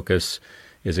think focus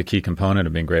is a key component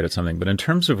of being great at something. But in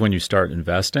terms of when you start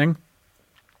investing,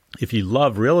 if you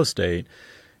love real estate,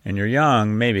 and you're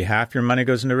young, maybe half your money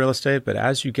goes into real estate. But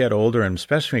as you get older, and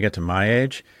especially when you get to my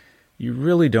age, you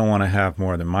really don't want to have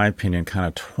more than, my opinion, kind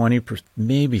of 20%,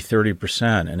 maybe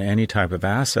 30% in any type of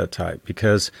asset type,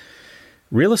 because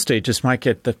real estate just might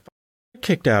get the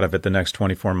kicked out of it the next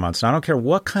 24 months. And I don't care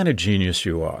what kind of genius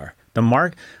you are.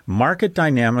 The market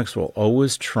dynamics will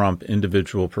always trump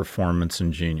individual performance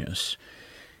and genius.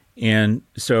 And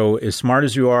so as smart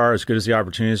as you are, as good as the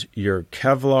opportunities, your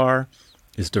Kevlar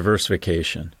is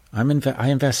diversification. I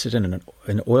invested in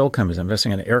an oil companies. I'm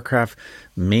investing in aircraft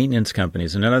maintenance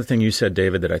companies. And another thing you said,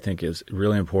 David, that I think is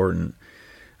really important,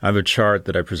 I have a chart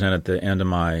that I present at the end of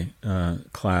my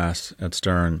class at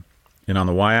Stern. And on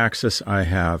the y-axis, I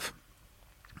have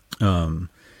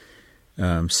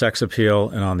sex appeal,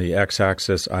 and on the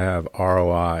x-axis, I have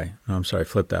ROI. No, I'm sorry,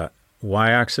 flip that.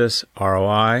 Y-axis,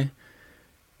 ROI,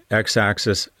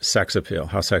 x-axis, sex appeal,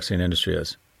 how sexy an industry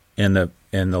is. And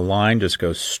the line just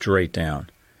goes straight down.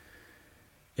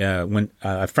 When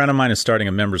a friend of mine is starting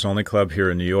a members-only club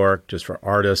here in New York just for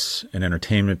artists and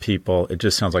entertainment people, it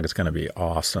just sounds like it's going to be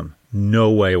awesome. No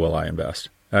way will I invest.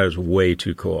 That is way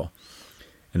too cool.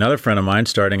 Another friend of mine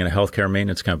starting in a healthcare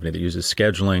maintenance company that uses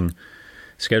scheduling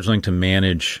to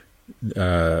manage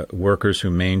workers who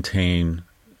maintain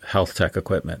health tech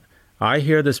equipment. I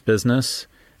hear this business,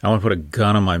 I want to put a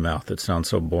gun in my mouth. It sounds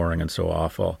so boring and so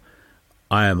awful.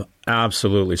 I am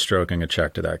absolutely stroking a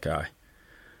check to that guy.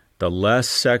 The less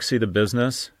sexy the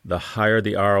business, the higher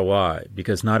the ROI,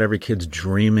 because not every kid's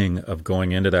dreaming of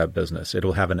going into that business.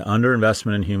 It'll have an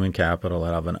underinvestment in human capital.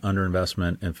 It'll have an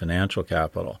underinvestment in financial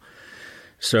capital.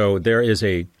 So there is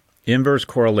a inverse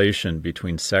correlation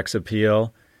between sex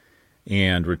appeal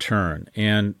and return.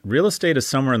 And real estate is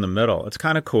somewhere in the middle. It's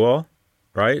kind of cool,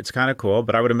 right? It's kind of cool.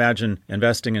 But I would imagine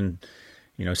investing in,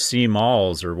 C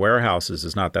malls or warehouses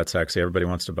is not that sexy. Everybody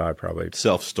wants to buy probably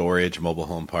self-storage, mobile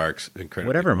home parks, incredible.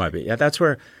 Whatever it might be. Yeah, that's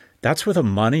where the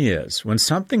money is. When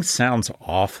something sounds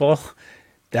awful,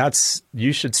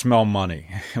 you should smell money.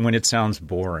 And when it sounds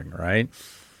boring, right?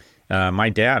 My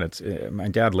dad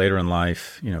later in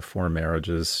life, 4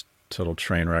 marriages, total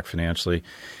train wreck financially.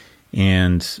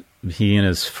 And he and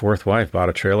his 4th wife bought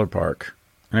a trailer park.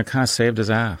 And it kind of saved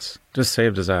his ass. Just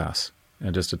saved his ass.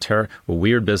 And just a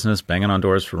weird business, banging on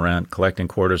doors for rent, collecting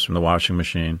quarters from the washing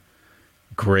machine.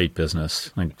 Great business,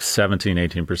 like 17,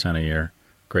 18% a year.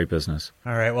 Great business.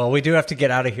 All right. Well, we do have to get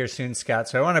out of here soon, Scott.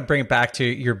 So I want to bring it back to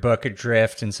your book,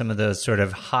 Adrift, and some of those sort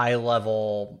of high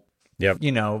level,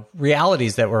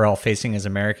 realities that we're all facing as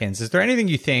Americans. Is there anything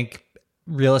you think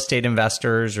real estate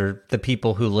investors or the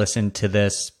people who listen to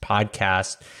this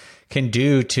podcast can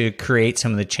do to create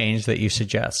some of the change that you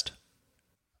suggest?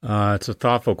 It's a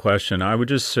thoughtful question. I would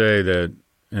just say that,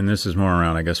 and this is more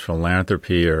around, I guess,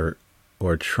 philanthropy or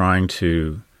trying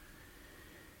to,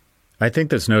 I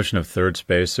think this notion of third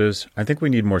spaces, I think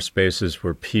we need more spaces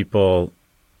where people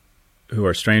who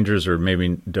are strangers or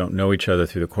maybe don't know each other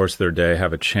through the course of their day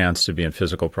have a chance to be in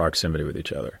physical proximity with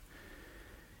each other.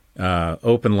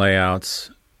 Open layouts.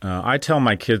 I tell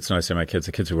my kids, when I say my kids,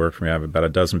 the kids who work for me, I have about a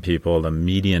dozen people. The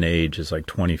median age is like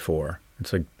 24.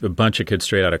 It's like a bunch of kids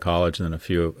straight out of college and then a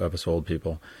few of us old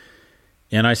people.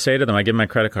 And I say to them, I give them my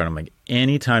credit card. I'm like,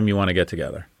 anytime you want to get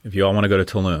together, if you all want to go to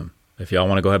Tulum, if you all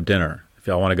want to go have dinner, if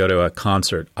you all want to go to a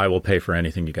concert, I will pay for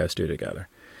anything you guys do together.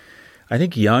 I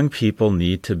think young people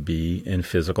need to be in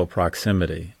physical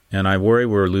proximity. And I worry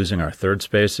we're losing our third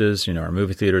spaces, our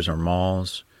movie theaters, our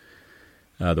malls,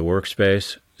 the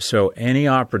workspace. So any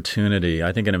opportunity,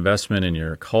 I think an investment in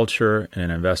your culture and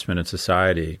an investment in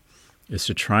society is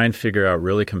to try and figure out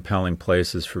really compelling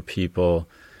places for people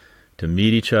to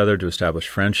meet each other, to establish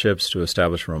friendships, to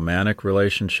establish romantic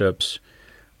relationships.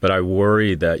 But I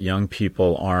worry that young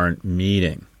people aren't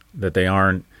meeting, that they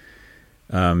aren't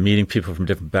meeting people from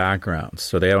different backgrounds.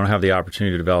 So they don't have the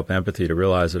opportunity to develop empathy, to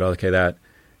realize that, okay,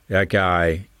 that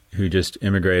guy who just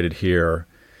immigrated here,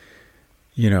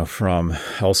 from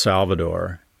El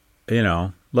Salvador,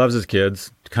 loves his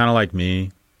kids, kind of like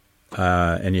me.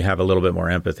 And you have a little bit more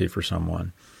empathy for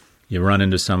someone. You run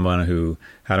into someone who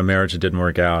had a marriage that didn't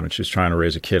work out and she's trying to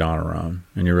raise a kid on her own.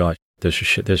 And you realize this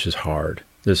is hard.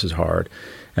 This is hard.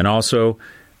 And also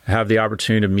have the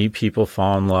opportunity to meet people,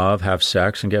 fall in love, have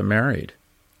sex, and get married.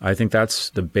 I think that's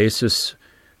the basis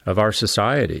of our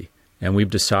society. And we've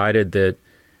decided that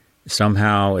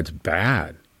somehow it's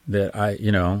bad,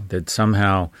 that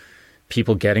somehow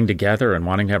people getting together and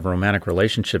wanting to have romantic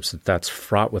relationships, that's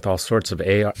fraught with all sorts of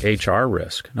HR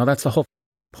risk. No, that's the whole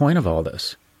point of all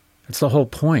this. That's the whole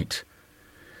point.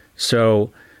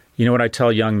 So, what I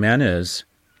tell young men is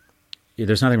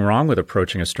there's nothing wrong with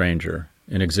approaching a stranger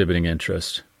and exhibiting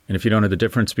interest. And if you don't know the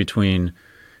difference between,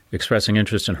 expressing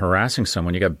interest in harassing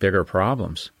someone, you got bigger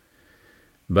problems.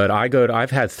 But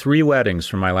I've had 3 weddings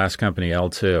from my last company,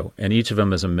 L2, and each of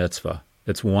them is a mitzvah.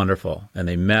 It's wonderful. And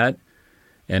they met,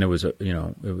 and it was,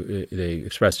 they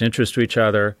expressed interest to each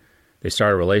other. They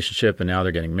started a relationship, and now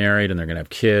they're getting married, and they're going to have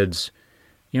kids.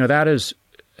 That is,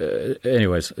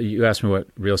 anyways, you asked me what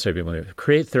real estate people do.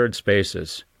 Create third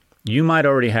spaces. You might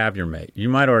already have your mate. You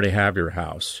might already have your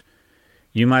house.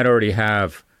 You might already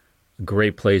have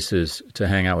great places to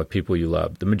hang out with people you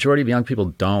love. The majority of young people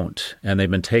don't, and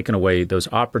they've been taken away.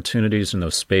 Those opportunities and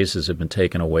those spaces have been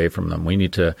taken away from them. We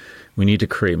need to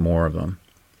create more of them.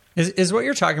 Is what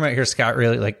you're talking about here, Scott,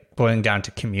 really like boiling down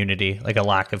to community, like a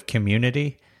lack of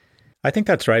community? I think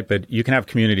that's right, but you can have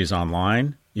communities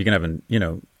online. You can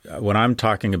have, what I'm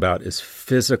talking about is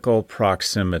physical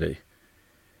proximity.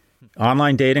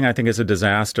 Online dating, I think, is a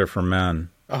disaster for men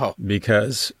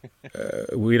because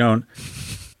we don't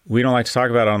like to talk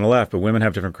about it on the left, but women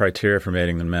have different criteria for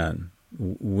mating than men.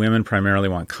 Women primarily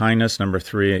want kindness, number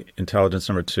 3, intelligence,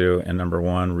 number 2, and number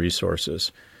 1,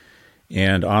 resources.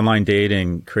 And online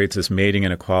dating creates this mating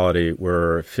inequality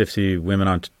where 50 women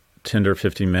on Tinder,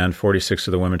 50 men, 46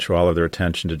 of the women show all of their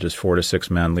attention to just 4 to 6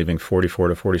 men, leaving 44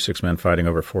 to 46 men fighting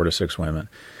over 4 to 6 women.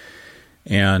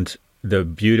 And the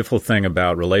beautiful thing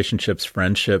about relationships,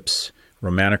 friendships,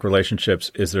 romantic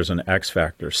relationships is there's an X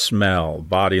factor: smell,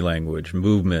 body language,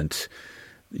 movement,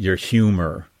 your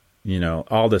humor,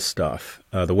 all this stuff,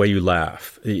 the way you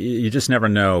laugh. You just never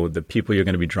know the people you're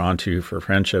going to be drawn to for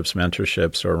friendships,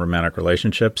 mentorships, or romantic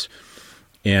relationships.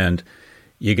 And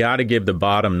you got to give the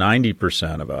bottom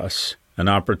 90% of us an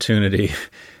opportunity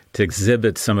to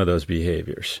exhibit some of those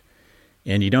behaviors.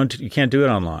 And you can't do it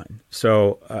online.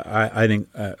 So I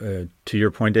think, to your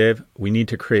point, Dave, we need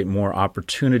to create more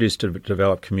opportunities to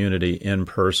develop community in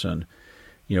person.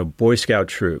 Boy Scout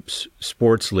troops,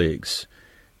 sports leagues,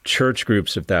 church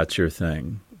groups, if that's your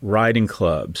thing, riding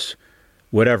clubs,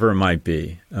 whatever it might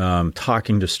be,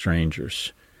 talking to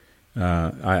strangers.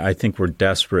 I think we're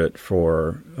desperate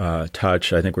for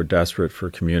touch. I think we're desperate for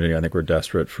community. I think we're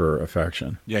desperate for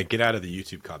affection. Yeah, get out of the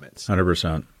YouTube comments.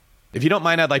 100%. If you don't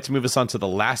mind, I'd like to move us on to the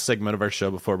last segment of our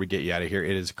show before we get you out of here.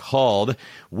 It is called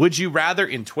Would You Rather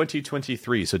in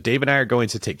 2023. So Dave and I are going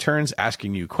to take turns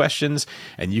asking you questions,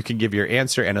 and you can give your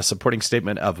answer and a supporting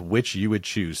statement of which you would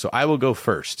choose. So I will go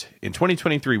first. In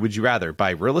 2023, would you rather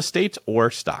buy real estate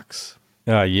or stocks?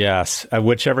 Yes,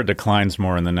 whichever declines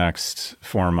more in the next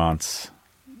 4 months.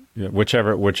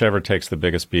 Whichever takes the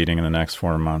biggest beating in the next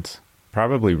 4 months.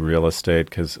 Probably real estate,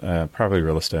 because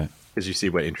Because you see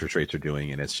what interest rates are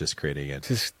doing, and it's just creating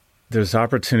it. There's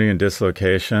opportunity and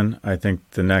dislocation. I think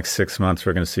the next 6 months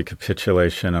we're going to see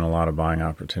capitulation and a lot of buying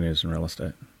opportunities in real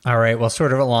estate. All right. Well,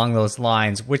 sort of along those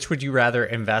lines, which would you rather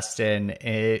invest in,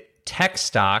 tech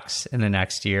stocks in the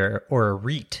next year or a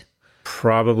REIT?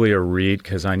 Probably a REIT,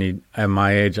 because at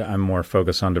my age, I'm more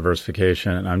focused on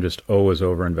diversification, and I'm just always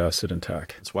over-invested in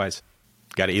tech. That's wise.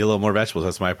 Got to eat a little more vegetables.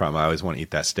 That's my problem. I always want to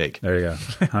eat that steak. There you go.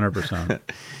 100%.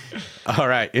 All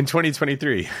right. In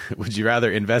 2023, would you rather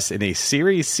invest in a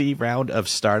Series C round of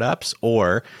startups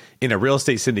or in a real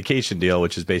estate syndication deal,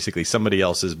 which is basically somebody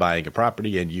else is buying a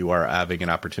property and you are having an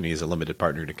opportunity as a limited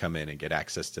partner to come in and get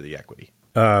access to the equity?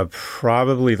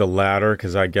 Probably the latter,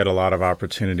 because I get a lot of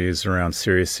opportunities around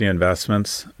Series C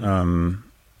investments.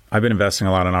 I've been investing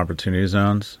a lot in opportunity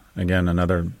zones. Again,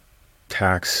 another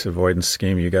tax avoidance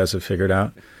scheme you guys have figured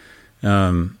out.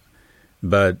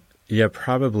 But yeah,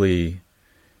 probably,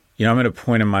 I'm at a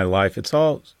point in my life, it's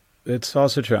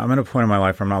also true. I'm at a point in my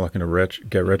life where I'm not looking to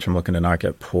get rich. I'm looking to not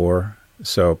get poor.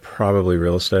 So probably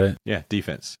real estate. Yeah.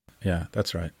 Defense. Yeah,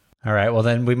 that's right. All right. Well,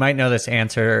 then we might know this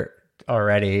answer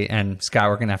already. And Scott,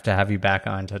 we're going to have you back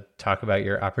on to talk about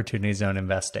your opportunity zone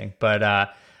investing. But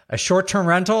a short-term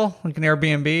rental, like an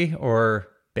Airbnb, or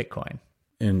Bitcoin?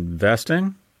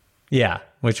 Investing? Yeah.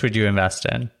 Which would you invest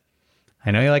in?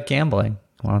 I know you like gambling.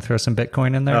 Want to throw some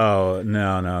Bitcoin in there? Oh,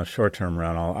 no. Short-term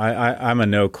rental. I'm a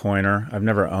no-coiner. I've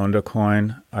never owned a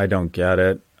coin. I don't get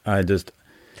it. I just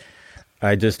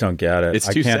don't get it. It's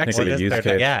too I can't sexy. think of a use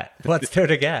case. What's there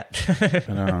to get? I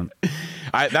don't.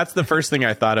 That's the first thing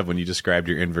I thought of when you described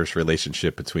your inverse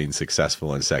relationship between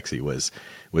successful and sexy was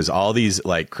all these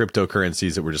like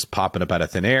cryptocurrencies that were just popping up out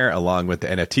of thin air along with the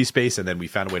NFT space. And then we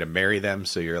found a way to marry them.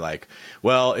 So you're like,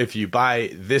 well, if you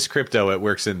buy this crypto, it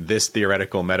works in this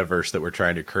theoretical metaverse that we're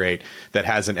trying to create that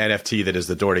has an NFT that is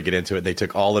the door to get into it. They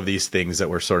took all of these things that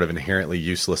were sort of inherently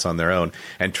useless on their own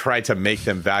and tried to make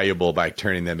them valuable by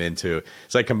turning them into,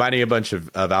 it's like combining a bunch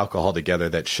of alcohol together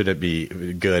that shouldn't be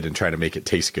good and trying to make it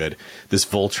taste good. This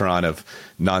Voltron of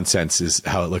nonsense is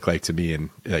how it looked like to me.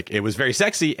 And like, it was very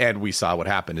sexy, and we saw what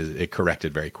happened is it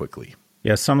corrected very quickly.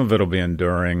 Yeah, some of it will be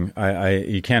enduring.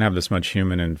 You can't have this much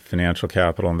human and financial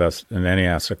capital invest in any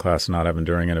asset class and not have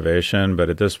enduring innovation.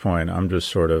 But at this point, I'm just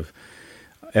sort of,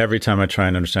 every time I try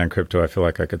and understand crypto, I feel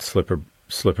like I could slip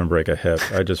and break a hip.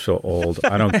 I just feel old.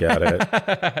 I don't get it.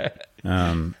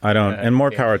 I don't, and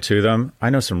more power to them. I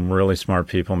know some really smart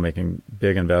people making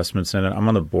big investments in it. I'm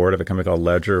on the board of a company called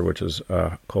Ledger, which is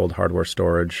cold hardware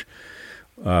storage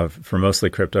for mostly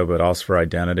crypto, but also for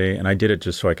identity. And I did it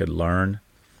just so I could learn.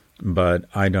 But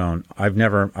I've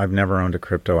never owned a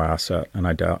crypto asset, and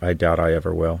I doubt I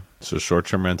ever will. So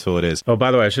short-term rental it is. Oh, by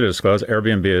the way, I should have disclosed,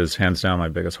 Airbnb is hands down my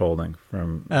biggest holding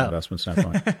from an investment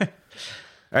standpoint.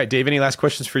 All right, Dave, any last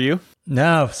questions for you?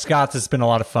 No, Scott, this has been a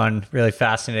lot of fun, really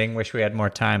fascinating. Wish we had more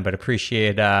time, but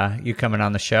appreciate you coming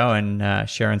on the show and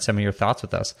sharing some of your thoughts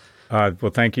with us.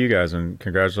 Well, thank you guys, and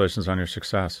congratulations on your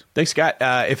success. Thanks, Scott.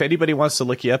 If anybody wants to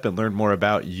look you up and learn more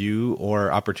about you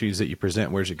or opportunities that you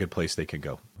present, where's a good place they can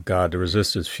go? God, to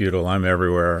resist is futile. I'm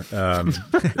everywhere.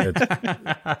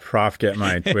 Prof, get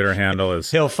my Twitter handle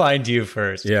is... He'll find you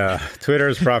first. Yeah, Twitter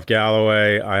is Prof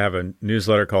Galloway. I have a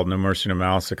newsletter called No Mercy No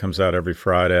Mouse that comes out every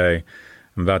Friday.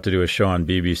 I'm about to do a show on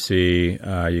BBC.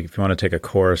 If you want to take a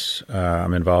course,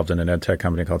 I'm involved in an ed tech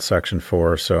company called Section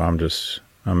 4, so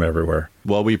I'm everywhere.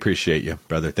 Well, we appreciate you,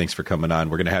 brother. Thanks for coming on.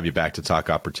 We're going to have you back to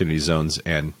talk opportunity zones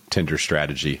and Tinder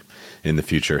strategy in the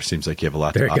future. Seems like you have a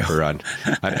lot to offer on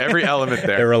every element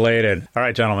there. They're related. All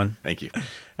right, gentlemen. Thank you.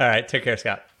 All right. Take care,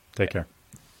 Scott. Take care.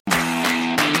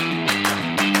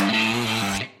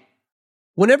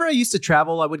 Whenever I used to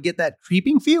travel, I would get that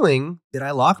creeping feeling that I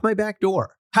locked my back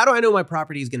door. How do I know my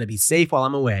property is going to be safe while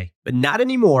I'm away? But not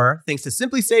anymore, thanks to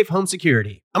SimpliSafe Home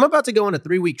Security. I'm about to go on a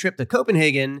 3-week trip to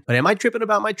Copenhagen, but am I tripping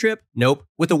about my trip? Nope.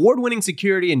 With award-winning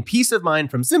security and peace of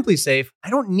mind from SimpliSafe, I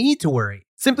don't need to worry.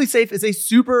 SimpliSafe is a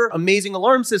super amazing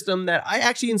alarm system that I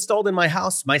actually installed in my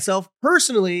house myself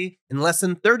personally in less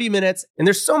than 30 minutes. And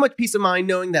there's so much peace of mind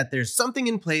knowing that there's something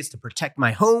in place to protect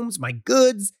my homes, my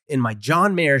goods, and my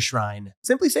John Mayer shrine.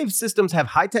 SimpliSafe systems have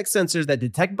high-tech sensors that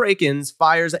detect break-ins,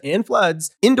 fires, and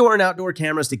floods, indoor and outdoor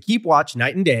cameras to keep watch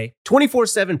night and day,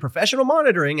 24/7 professional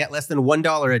monitoring at less than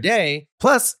 $1 a day.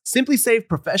 Plus, SimpliSafe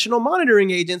professional monitoring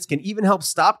agents can even help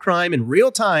stop crime in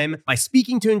real time by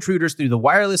speaking to intruders through the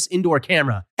wireless indoor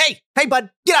camera. Hey,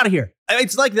 bud, get out of here.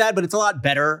 It's like that, but it's a lot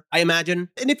better, I imagine.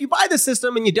 And if you buy the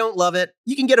system and you don't love it,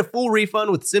 you can get a full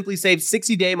refund with SimpliSafe's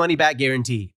 60-day money-back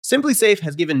guarantee. SimpliSafe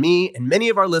has given me and many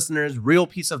of our listeners real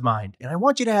peace of mind, and I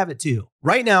want you to have it too.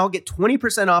 Right now, get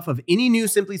 20% off of any new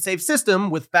SimpliSafe system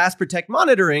with Fast Protect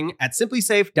monitoring at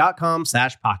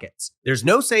simplisafe.com/pockets. There's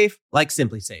no safe like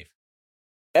SimpliSafe.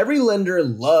 Every lender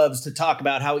loves to talk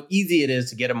about how easy it is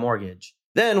to get a mortgage.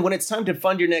 Then, when it's time to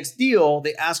fund your next deal,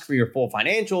 they ask for your full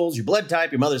financials, your blood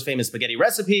type, your mother's famous spaghetti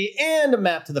recipe, and a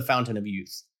map to the fountain of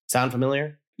youth. Sound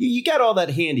familiar? You got all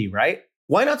that handy, right?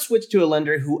 Why not switch to a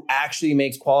lender who actually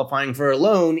makes qualifying for a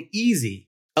loan easy?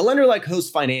 A lender like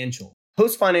Host Financial.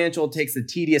 Host Financial takes the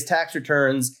tedious tax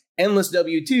returns, endless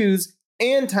W-2s,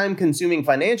 and time-consuming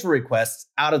financial requests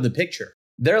out of the picture.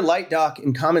 Their light doc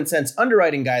and common sense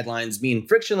underwriting guidelines mean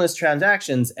frictionless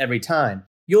transactions every time.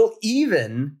 You'll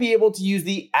even be able to use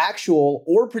the actual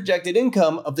or projected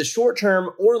income of the short-term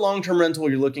or long-term rental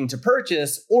you're looking to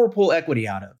purchase or pull equity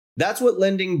out of. That's what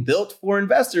lending built for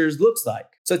investors looks like.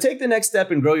 So take the next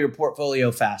step and grow your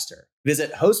portfolio faster.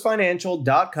 Visit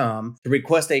hostfinancial.com to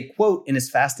request a quote in as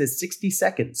fast as 60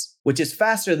 seconds, which is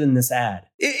faster than this ad.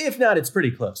 If not, it's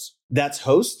pretty close. That's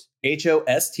host,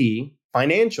 H-O-S-T,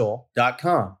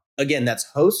 financial.com. Again, that's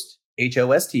host,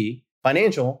 H-O-S-T,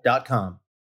 financial.com.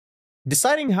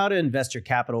 Deciding how to invest your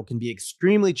capital can be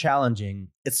extremely challenging,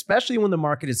 especially when the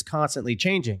market is constantly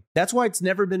changing. That's why it's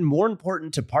never been more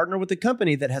important to partner with a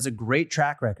company that has a great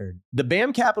track record. The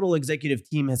BAM Capital executive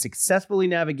team has successfully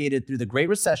navigated through the Great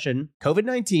Recession,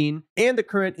 COVID-19, and the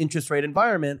current interest rate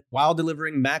environment while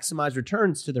delivering maximized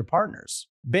returns to their partners.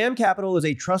 BAM Capital is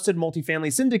a trusted multifamily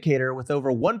syndicator with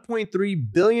over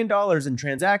 $1.3 billion in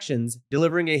transactions,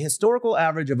 delivering a historical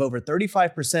average of over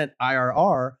 35%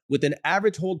 IRR with an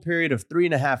average hold period of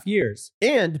 3.5 years.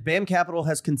 And BAM Capital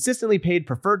has consistently paid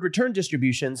preferred return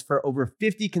distributions for over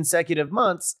 50 consecutive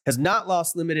months, has not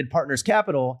lost limited partners'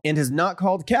 capital, and has not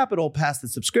called capital past the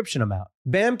subscription amount.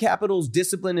 BAM Capital's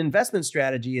disciplined investment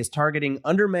strategy is targeting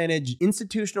undermanaged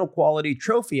institutional quality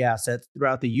trophy assets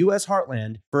throughout the U.S.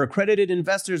 heartland for accredited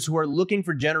investors who are looking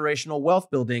for generational wealth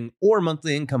building or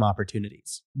monthly income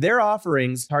opportunities. Their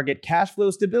offerings target cash flow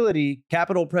stability,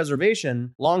 capital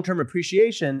preservation, long-term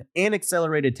appreciation, and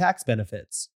accelerated tax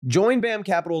benefits. Join BAM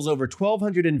Capital's over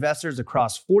 1,200 investors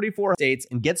across 44 states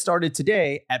and get started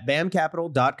today at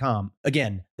bamcapital.com.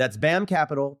 Again, that's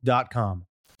bamcapital.com.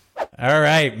 All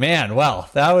right, man. Well,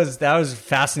 that was a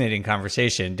fascinating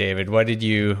conversation, David. What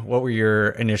were your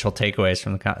initial takeaways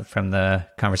from the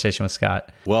conversation with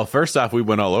Scott? Well, first off, we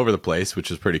went all over the place,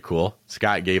 which was pretty cool.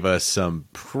 Scott gave us some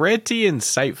pretty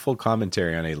insightful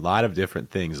commentary on a lot of different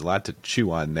things, a lot to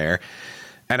chew on there.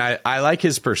 And I like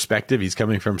his perspective. He's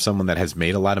coming from someone that has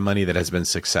made a lot of money, that has been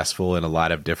successful in a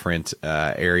lot of different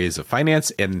areas of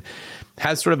finance, and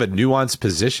has sort of a nuanced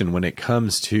position when it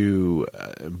comes to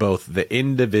both the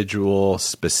individual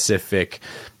specific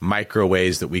micro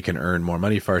ways that we can earn more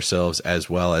money for ourselves, as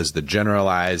well as the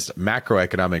generalized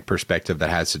macroeconomic perspective that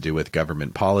has to do with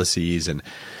government policies and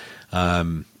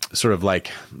sort of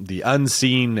like the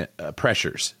unseen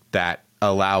pressures that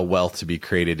allow wealth to be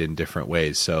created in different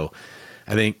ways. So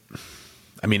I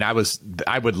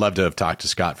would love to have talked to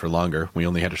Scott for longer. We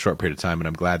only had a short period of time, and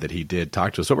I'm glad that he did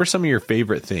talk to us. What were some of your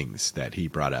favorite things that he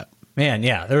brought up? Man,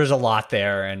 yeah, there was a lot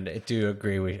there, and I do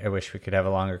agree. I wish we could have a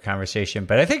longer conversation.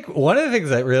 But I think one of the things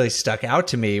that really stuck out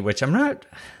to me, which I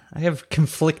have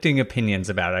conflicting opinions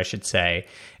about, I should say,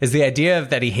 is the idea of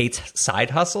that he hates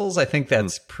side hustles. I think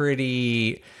that's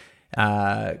pretty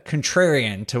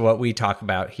contrarian to what we talk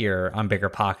about here on Bigger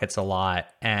Pockets a lot.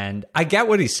 And I get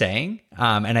what he's saying.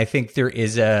 And I think there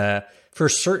is for a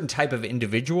certain type of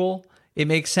individual, it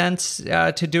makes sense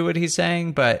to do what he's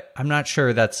saying, but I'm not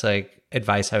sure that's like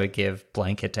advice I would give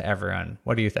blanket to everyone.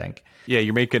 What do you think? Yeah,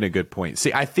 you're making a good point.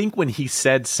 See, I think when he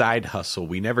said side hustle,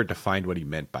 we never defined what he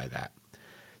meant by that.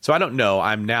 So I don't know.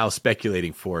 I'm now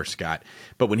speculating for Scott.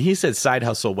 But when he said side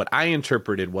hustle, what I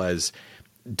interpreted was,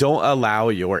 don't allow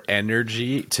your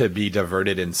energy to be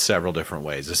diverted in several different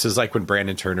ways. This is like when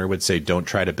Brandon Turner would say, don't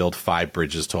try to build 5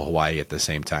 bridges to Hawaii at the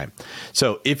same time.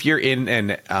 So if you're in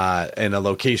a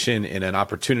location, in an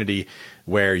opportunity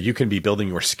where you can be building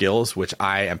your skills, which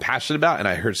I am passionate about, and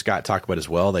I heard Scott talk about as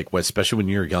well, like especially when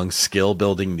you're young, skill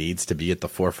building needs to be at the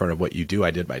forefront of what you do. I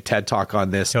did my TED Talk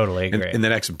on this. Totally agree. In the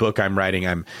next book I'm writing,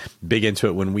 I'm big into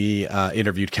it. When we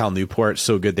interviewed Cal Newport,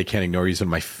 So Good They Can't Ignore You, is one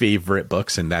of my favorite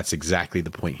books, and that's exactly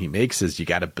the point he makes: is you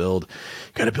got to build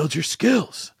your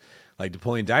skills. Like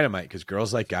Napoleon Dynamite, because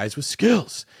girls like guys with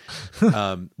skills.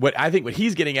 What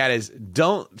he's getting at is,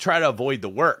 don't try to avoid the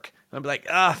work. I'm like,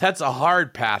 that's a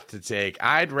hard path to take.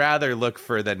 I'd rather look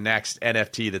for the next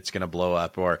NFT that's going to blow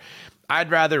up, or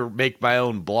I'd rather make my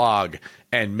own blog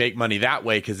and make money that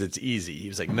way because it's easy. He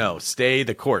was like, no, stay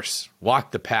the course,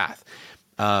 walk the path.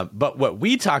 But what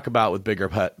we talk about with Bigger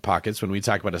Pockets when we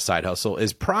talk about a side hustle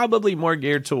is probably more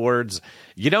geared towards,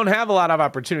 you don't have a lot of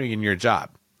opportunity in your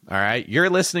job. All right. You're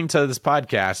listening to this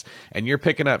podcast and you're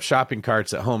picking up shopping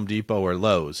carts at Home Depot or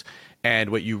Lowe's.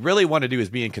 And what you really want to do is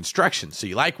be in construction. So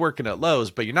you like working at Lowe's,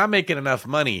 but you're not making enough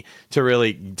money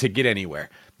to get anywhere.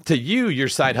 To you, your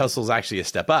side hustle is actually a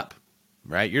step up,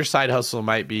 right? Your side hustle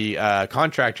might be a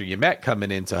contractor you met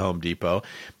coming into Home Depot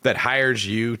that hires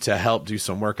you to help do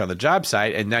some work on the job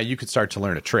site. And now you could start to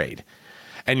learn a trade.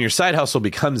 And your side hustle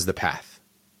becomes the path.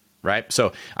 Right.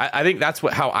 So I think that's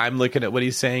how I'm looking at what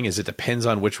he's saying, is it depends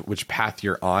on which path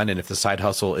you're on. And if the side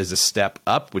hustle is a step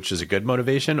up, which is a good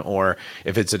motivation, or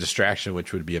if it's a distraction,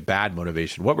 which would be a bad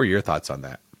motivation. What were your thoughts on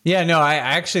that? Yeah, no, I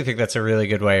actually think that's a really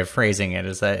good way of phrasing it,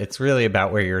 is that it's really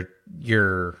about where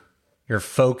your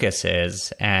focus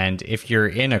is. And if you're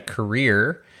in a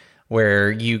career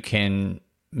where you can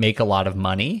make a lot of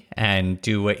money and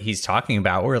do what he's talking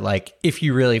about, or like if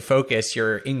you really focus,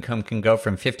 your income can go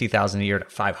from $50,000 a year to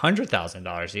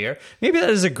 $500,000 a year. Maybe that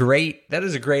is a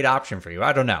great option for you.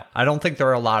 I don't know. I don't think there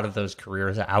are a lot of those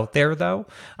careers out there though.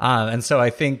 And so I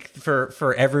think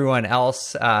for everyone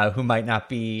else who might not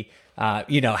be,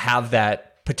 have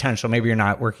that potential, maybe you're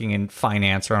not working in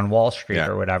finance or on Wall Street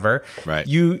or whatever. Right.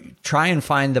 You try and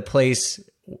find the place,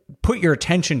 put your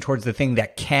attention towards the thing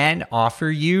that can offer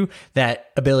you that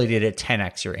ability to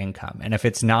 10x your income. And if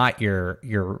it's not your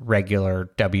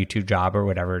regular W-2 job or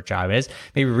whatever job is,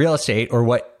 maybe real estate, or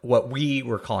what we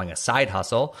were calling a side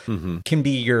hustle, can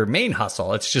be your main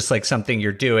hustle. It's just like something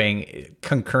you're doing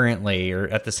concurrently or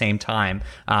at the same time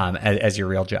as your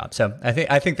real job. So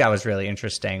I think that was really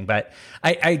interesting. But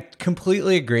I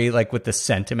completely agree, like with the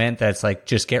sentiment that's like,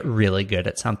 just get really good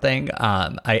at something.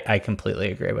 I completely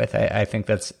agree with. I think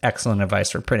that's excellent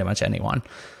advice for pretty much anyone.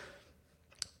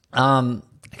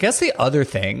 I guess the other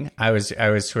thing I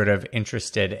was sort of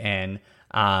interested in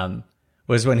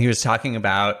was when he was talking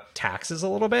about taxes a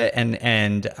little bit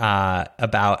and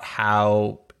about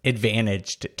how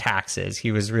advantaged taxes.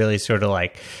 He was really sort of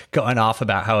like going off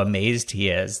about how amazed he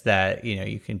is that,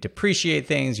 you can depreciate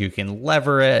things, you can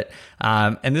lever it.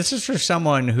 And this is for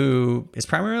someone who is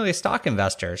primarily a stock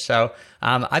investor. So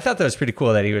I thought that was pretty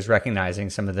cool that he was recognizing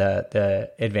some of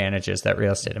the advantages that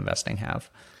real estate investing have.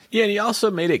 Yeah, and he also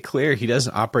made it clear he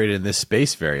doesn't operate in this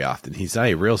space very often. He's not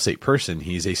a real estate person.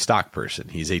 He's a stock person.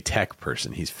 He's a tech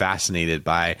person. He's fascinated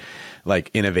by like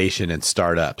innovation and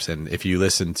startups. And if you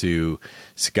listen to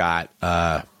Scott,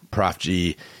 Prof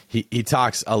G, he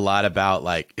talks a lot about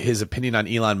like his opinion on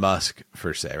Elon Musk,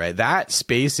 per se, right? That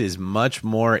space is much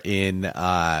more in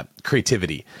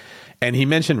creativity. And he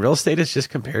mentioned real estate is just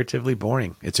comparatively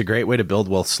boring. It's a great way to build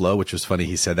wealth slow, which was funny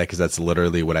he said that because that's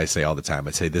literally what I say all the time.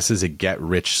 I say this is a get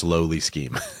rich slowly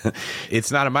scheme.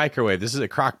 It's not a microwave. This is a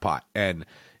crock pot. And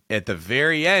at the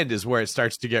very end is where it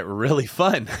starts to get really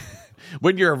fun.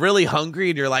 When you're really hungry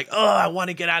and you're like, oh, I want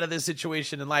to get out of this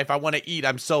situation in life. I want to eat.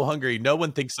 I'm so hungry. No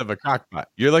one thinks of a crock pot.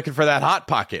 You're looking for that hot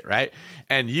pocket, right?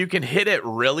 And you can hit it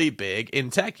really big in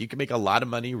tech. You can make a lot of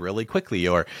money really quickly.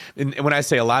 And when I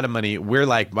say a lot of money, we're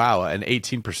like, wow, an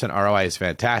 18% ROI is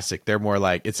fantastic. They're more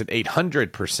like it's an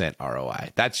 800%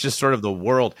 ROI. That's just sort of the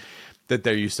world that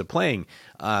they're used to playing.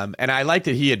 And I like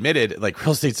that he admitted like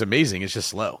real estate's amazing. It's just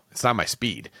slow. It's not my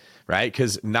speed. Right?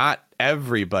 Because not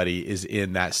everybody is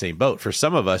in that same boat. For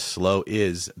some of us, slow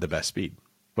is the best speed.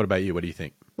 What about you? What do you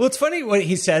think? Well, it's funny what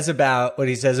he says about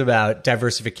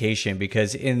diversification,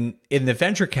 because in the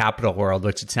venture capital world,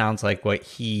 which it sounds like what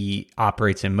he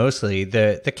operates in mostly,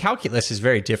 the calculus is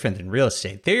very different than real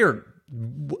estate. They are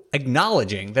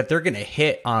acknowledging that they're going to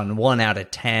hit on 1 out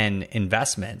of 10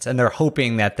 investments, and they're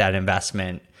hoping that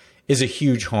investment is a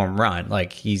huge home run.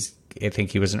 Like I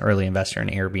think he was an early investor in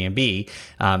Airbnb,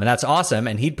 and that's awesome.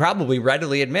 And he'd probably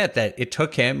readily admit that it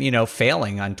took him,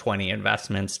 failing on 20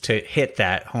 investments to hit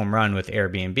that home run with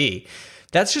Airbnb.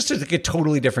 That's just like a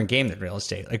totally different game than real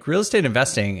estate. Like real estate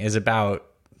investing is about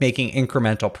making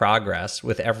incremental progress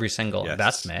with every single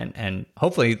investment and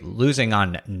hopefully losing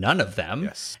on none of them.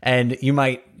 Yes. And you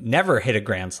might never hit a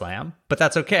grand slam, but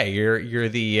that's okay. You're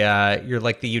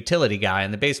like the utility guy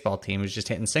on the baseball team who's just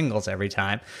hitting singles every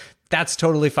time. That's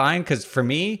totally fine, because for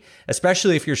me,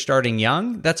 especially if you're starting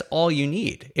young, that's all you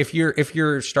need. If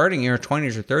you're starting in your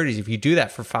 20s or 30s, if you do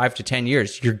that for 5 to 10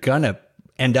 years, you're gonna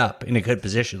end up in a good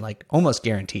position, like almost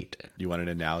guaranteed. You want an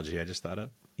analogy I just thought of?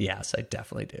 Yes, I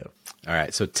definitely do. All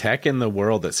right. So tech in the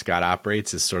world that Scott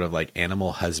operates is sort of like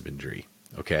animal husbandry.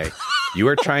 Okay. You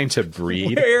are trying to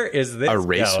breed Where is this a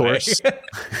racehorse.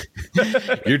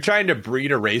 You're trying to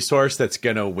breed a racehorse that's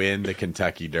going to win the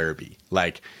Kentucky Derby.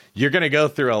 Like you're going to go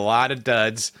through a lot of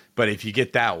duds, but if you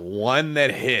get that one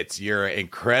that hits, you're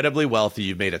incredibly wealthy.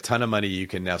 You've made a ton of money. You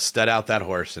can now stud out that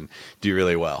horse and do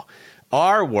really well.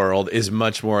 Our world is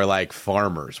much more like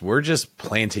farmers. We're just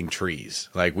planting trees.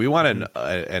 Like we want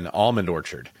an almond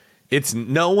orchard. It's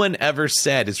no one ever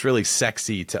said it's really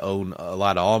sexy to own a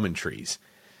lot of almond trees.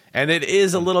 And it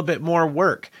is a little bit more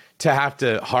work to have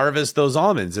to harvest those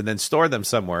almonds and then store them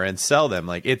somewhere and sell them.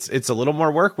 Like it's a little more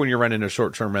work when you're running a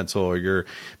short-term rental or you're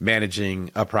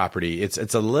managing a property. It's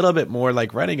a little bit more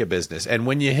like running a business. And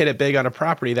when you hit it big on a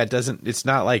property, it's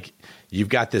not like you've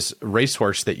got this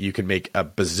racehorse that you can make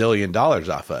 $1 bazillion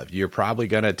off of. You're probably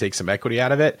going to take some equity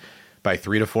out of it, buy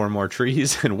 3 to 4 more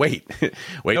trees and wait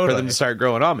for them to start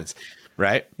growing almonds.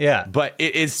 Right? Yeah. But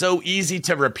it is so easy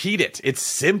to repeat it. It's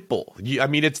simple.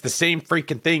 It's the same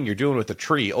freaking thing you're doing with a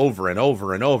tree over and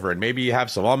over and over. And maybe you have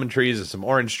some almond trees and some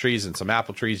orange trees and some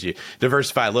apple trees. You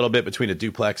diversify a little bit between a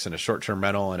duplex and a short-term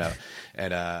rental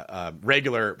and a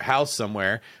regular house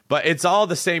somewhere. But it's all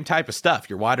the same type of stuff.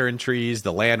 You're watering trees.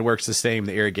 The land works the same.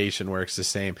 The irrigation works the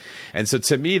same. And so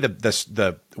to me,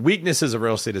 the weaknesses of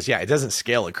real estate is, it doesn't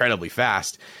scale incredibly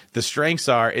fast. The strengths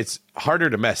are it's harder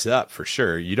to mess up for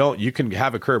sure. You can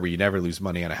have a curve where you never lose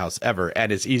money on a house ever.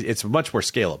 And it's easy. It's much more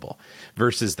scalable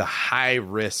versus the high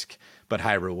risk but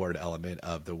high reward element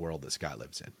of the world that Scott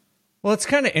lives in. Well, it's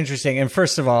kind of interesting. And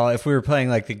first of all, if we were playing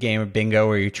like the game of bingo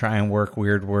where you try and work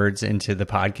weird words into the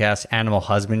podcast, animal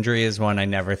husbandry is one I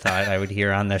never thought I would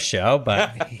hear on this show,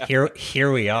 but here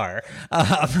we are.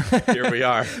 Here we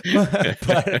are.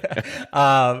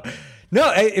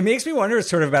 No, it makes me wonder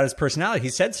sort of about his personality. He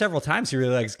said several times he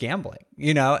really likes gambling,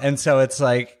 and so it's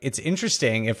like, it's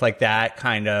interesting if like that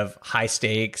kind of high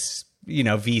stakes,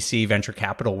 VC venture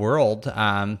capital world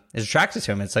is attracted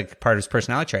to him. It's like part of his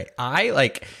personality trait. I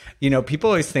like, people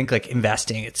always think like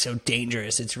investing, it's so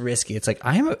dangerous, it's risky. It's like,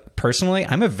 I'm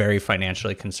a very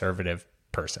financially conservative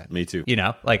person. Me too.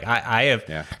 Like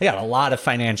I got a lot of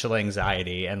financial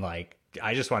anxiety and like,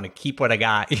 I just want to keep what I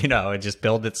got, and just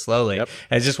build it slowly. Yep.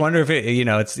 I just wonder if it,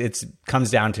 it's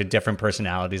comes down to different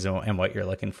personalities and what you're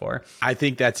looking for. I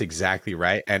think that's exactly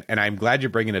right. And I'm glad you're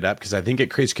bringing it up because I think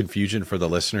it creates confusion for the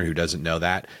listener who doesn't know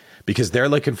that, because they're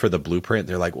looking for the blueprint.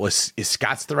 They're like, well, is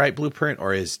Scott's the right blueprint,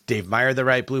 or is Dave Meyer the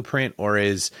right blueprint, or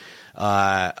is,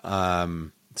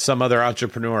 some other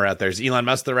entrepreneur out there? Is Elon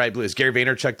Musk the right blue? Is Gary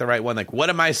Vaynerchuk the right one? Like, what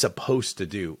am I supposed to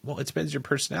do? Well, it depends on your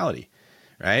personality,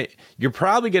 right? You're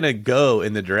probably going to go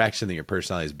in the direction that your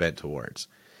personality is bent towards.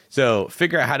 So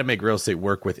figure out how to make real estate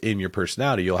work within your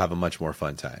personality. You'll have a much more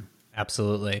fun time.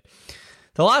 Absolutely.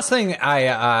 The last thing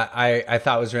I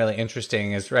thought was really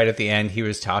interesting is right at the end, he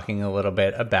was talking a little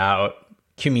bit about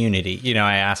community. You know,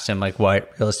 I asked him like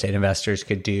what real estate investors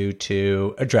could do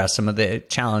to address some of the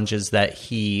challenges that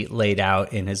he laid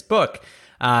out in his book.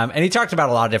 And he talked about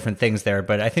a lot of different things there.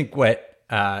 But I think what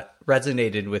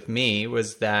resonated with me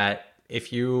was that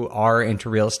if you are into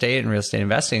real estate and real estate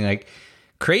investing, like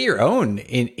create your own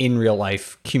in real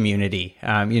life community.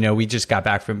 You know, we just got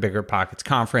back from Bigger Pockets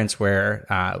conference where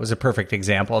it was a perfect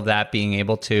example of that, being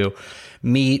able to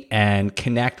meet and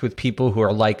connect with people who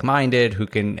are like-minded, who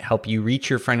can help you reach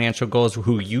your financial goals,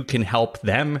 who you can help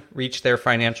them reach their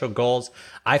financial goals.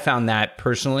 I found that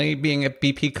personally being at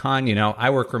BPCon, you know,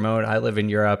 I work remote, I live in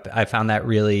Europe. I found that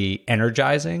really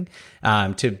energizing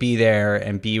to be there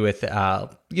and be with,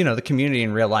 you know, the community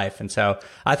in real life. And so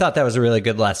I thought that was a really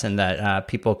good lesson that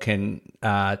people can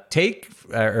take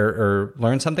or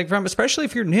learn something from, especially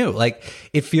if you're new. Like,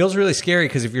 it feels really scary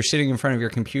because if you're sitting in front of your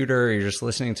computer or you're just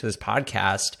listening to this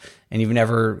podcast and you've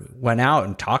never went out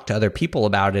and talked to other people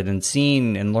about it and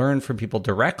seen and learned from people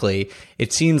directly,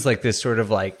 it seems like this sort of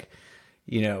like,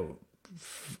 you know,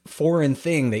 foreign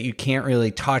thing that you can't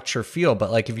really touch or feel. But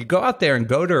like, if you go out there and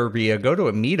go to a RIA, go to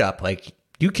a meetup, like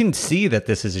you can see that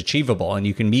this is achievable and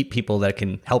you can meet people that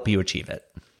can help you achieve it.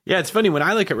 Yeah, it's funny. When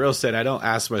I look at real estate, I don't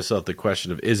ask myself the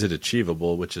question of, is it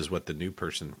achievable, which is what the new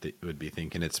person would be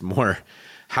thinking. It's more,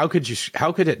 how could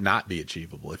it not be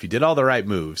achievable? If you did all the right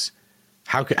moves,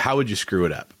 how would you screw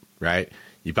it up, right?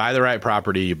 You buy the right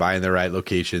property, you buy in the right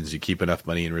locations, you keep enough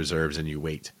money in reserves, and you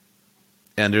wait.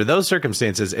 Under those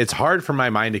circumstances, it's hard for my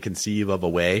mind to conceive of a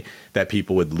way that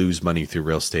people would lose money through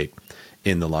real estate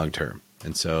in the long term.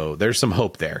 And so there's some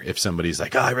hope there. If somebody's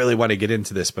like, oh, I really want to get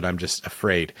into this, but I'm just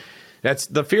afraid.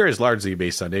 The fear is largely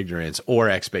based on ignorance or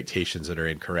expectations that are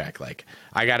incorrect. Like,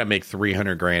 I got to make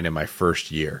 $300,000 in my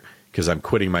first year because I'm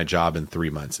quitting my job in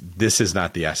 3 months. This is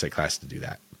not the asset class to do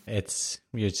that.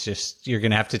 You're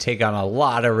going to have to take on a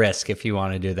lot of risk if you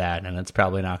want to do that. And it's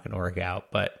probably not going to work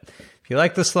out. But if you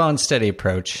like the slow and steady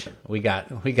approach, we got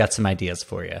some ideas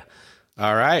for you.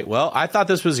 All right. Well, I thought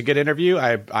this was a good interview.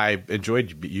 I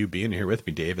enjoyed you being here with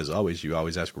me, Dave. As always, you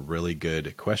always ask really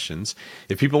good questions.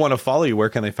 If people want to follow you, where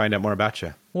can they find out more about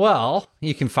you? Well,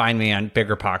 you can find me on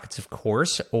Bigger Pockets, of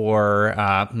course, or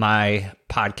my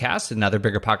podcast, another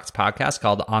Bigger Pockets podcast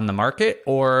called On the Market,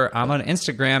 or I'm on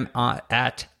Instagram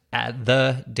at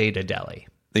the Data Deli.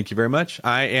 Thank you very much.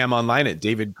 I am online at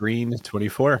David Green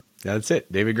 24. That's it.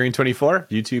 David Green 24,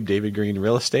 YouTube, David Green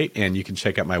Real Estate. And you can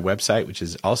check out my website, which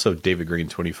is also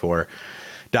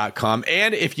davidgreen24.com.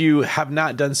 And if you have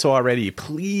not done so already,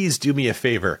 please do me a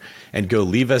favor and go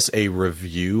leave us a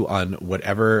review on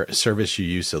whatever service you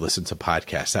use to listen to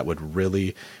podcasts. That would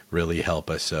really, really help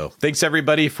us. So thanks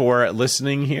everybody for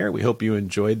listening here. We hope you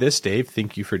enjoyed this. Dave,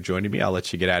 thank you for joining me. I'll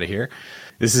let you get out of here.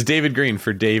 This is David Green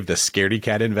for Dave, the Scaredy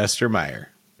Cat Investor Meyer,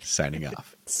 signing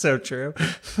off. So true.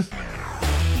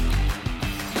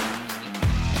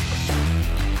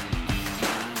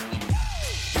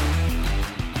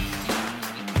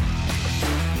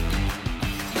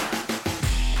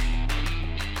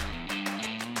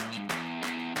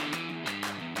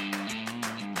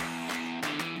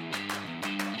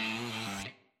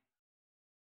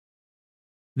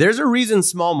 There's a reason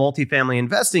small multifamily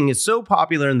investing is so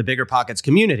popular in the Bigger Pockets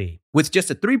community. With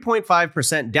just a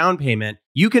 3.5% down payment,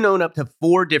 you can own up to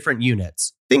 4 different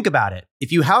units. Think about it.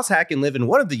 If you house hack and live in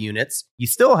one of the units, you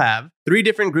still have 3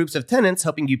 different groups of tenants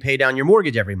helping you pay down your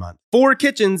mortgage every month, 4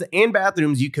 kitchens and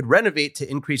bathrooms you could renovate to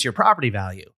increase your property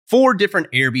value, 4 different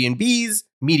Airbnbs,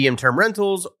 medium-term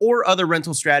rentals, or other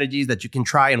rental strategies that you can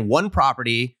try in one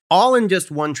property, all in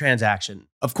just one transaction.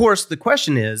 Of course, the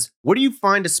question is, where do you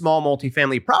find a small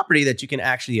multifamily property that you can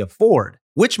actually afford?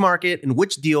 Which market and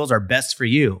which deals are best for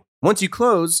you? Once you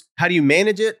close, how do you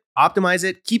manage it, optimize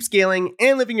it, keep scaling,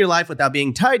 and living your life without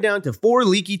being tied down to 4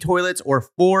 leaky toilets or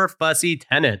 4 fussy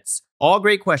tenants? All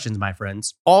great questions, my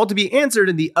friends. All to be answered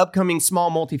in the upcoming Small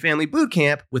Multifamily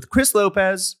Bootcamp with Chris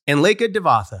Lopez and Leka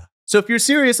Devatha. So if you're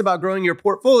serious about growing your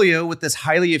portfolio with this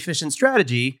highly efficient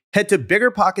strategy, head to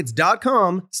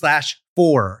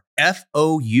biggerpockets.com/4,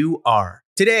 F-O-U-R,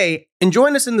 today and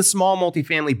join us in the Small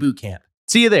Multifamily Bootcamp.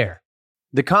 See you there.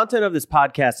 The content of this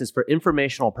podcast is for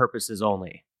informational purposes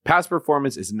only. Past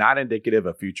performance is not indicative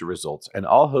of future results, and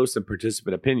all hosts and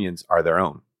participant opinions are their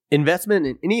own. Investment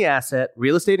in any asset,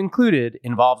 real estate included,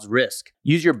 involves risk.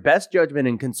 Use your best judgment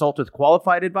and consult with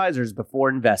qualified advisors before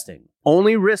investing.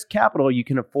 Only risk capital you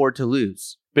can afford to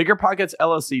lose. Bigger Pockets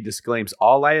LLC disclaims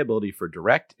all liability for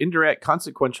direct, indirect,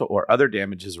 consequential, or other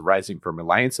damages arising from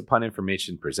reliance upon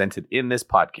information presented in this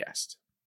podcast.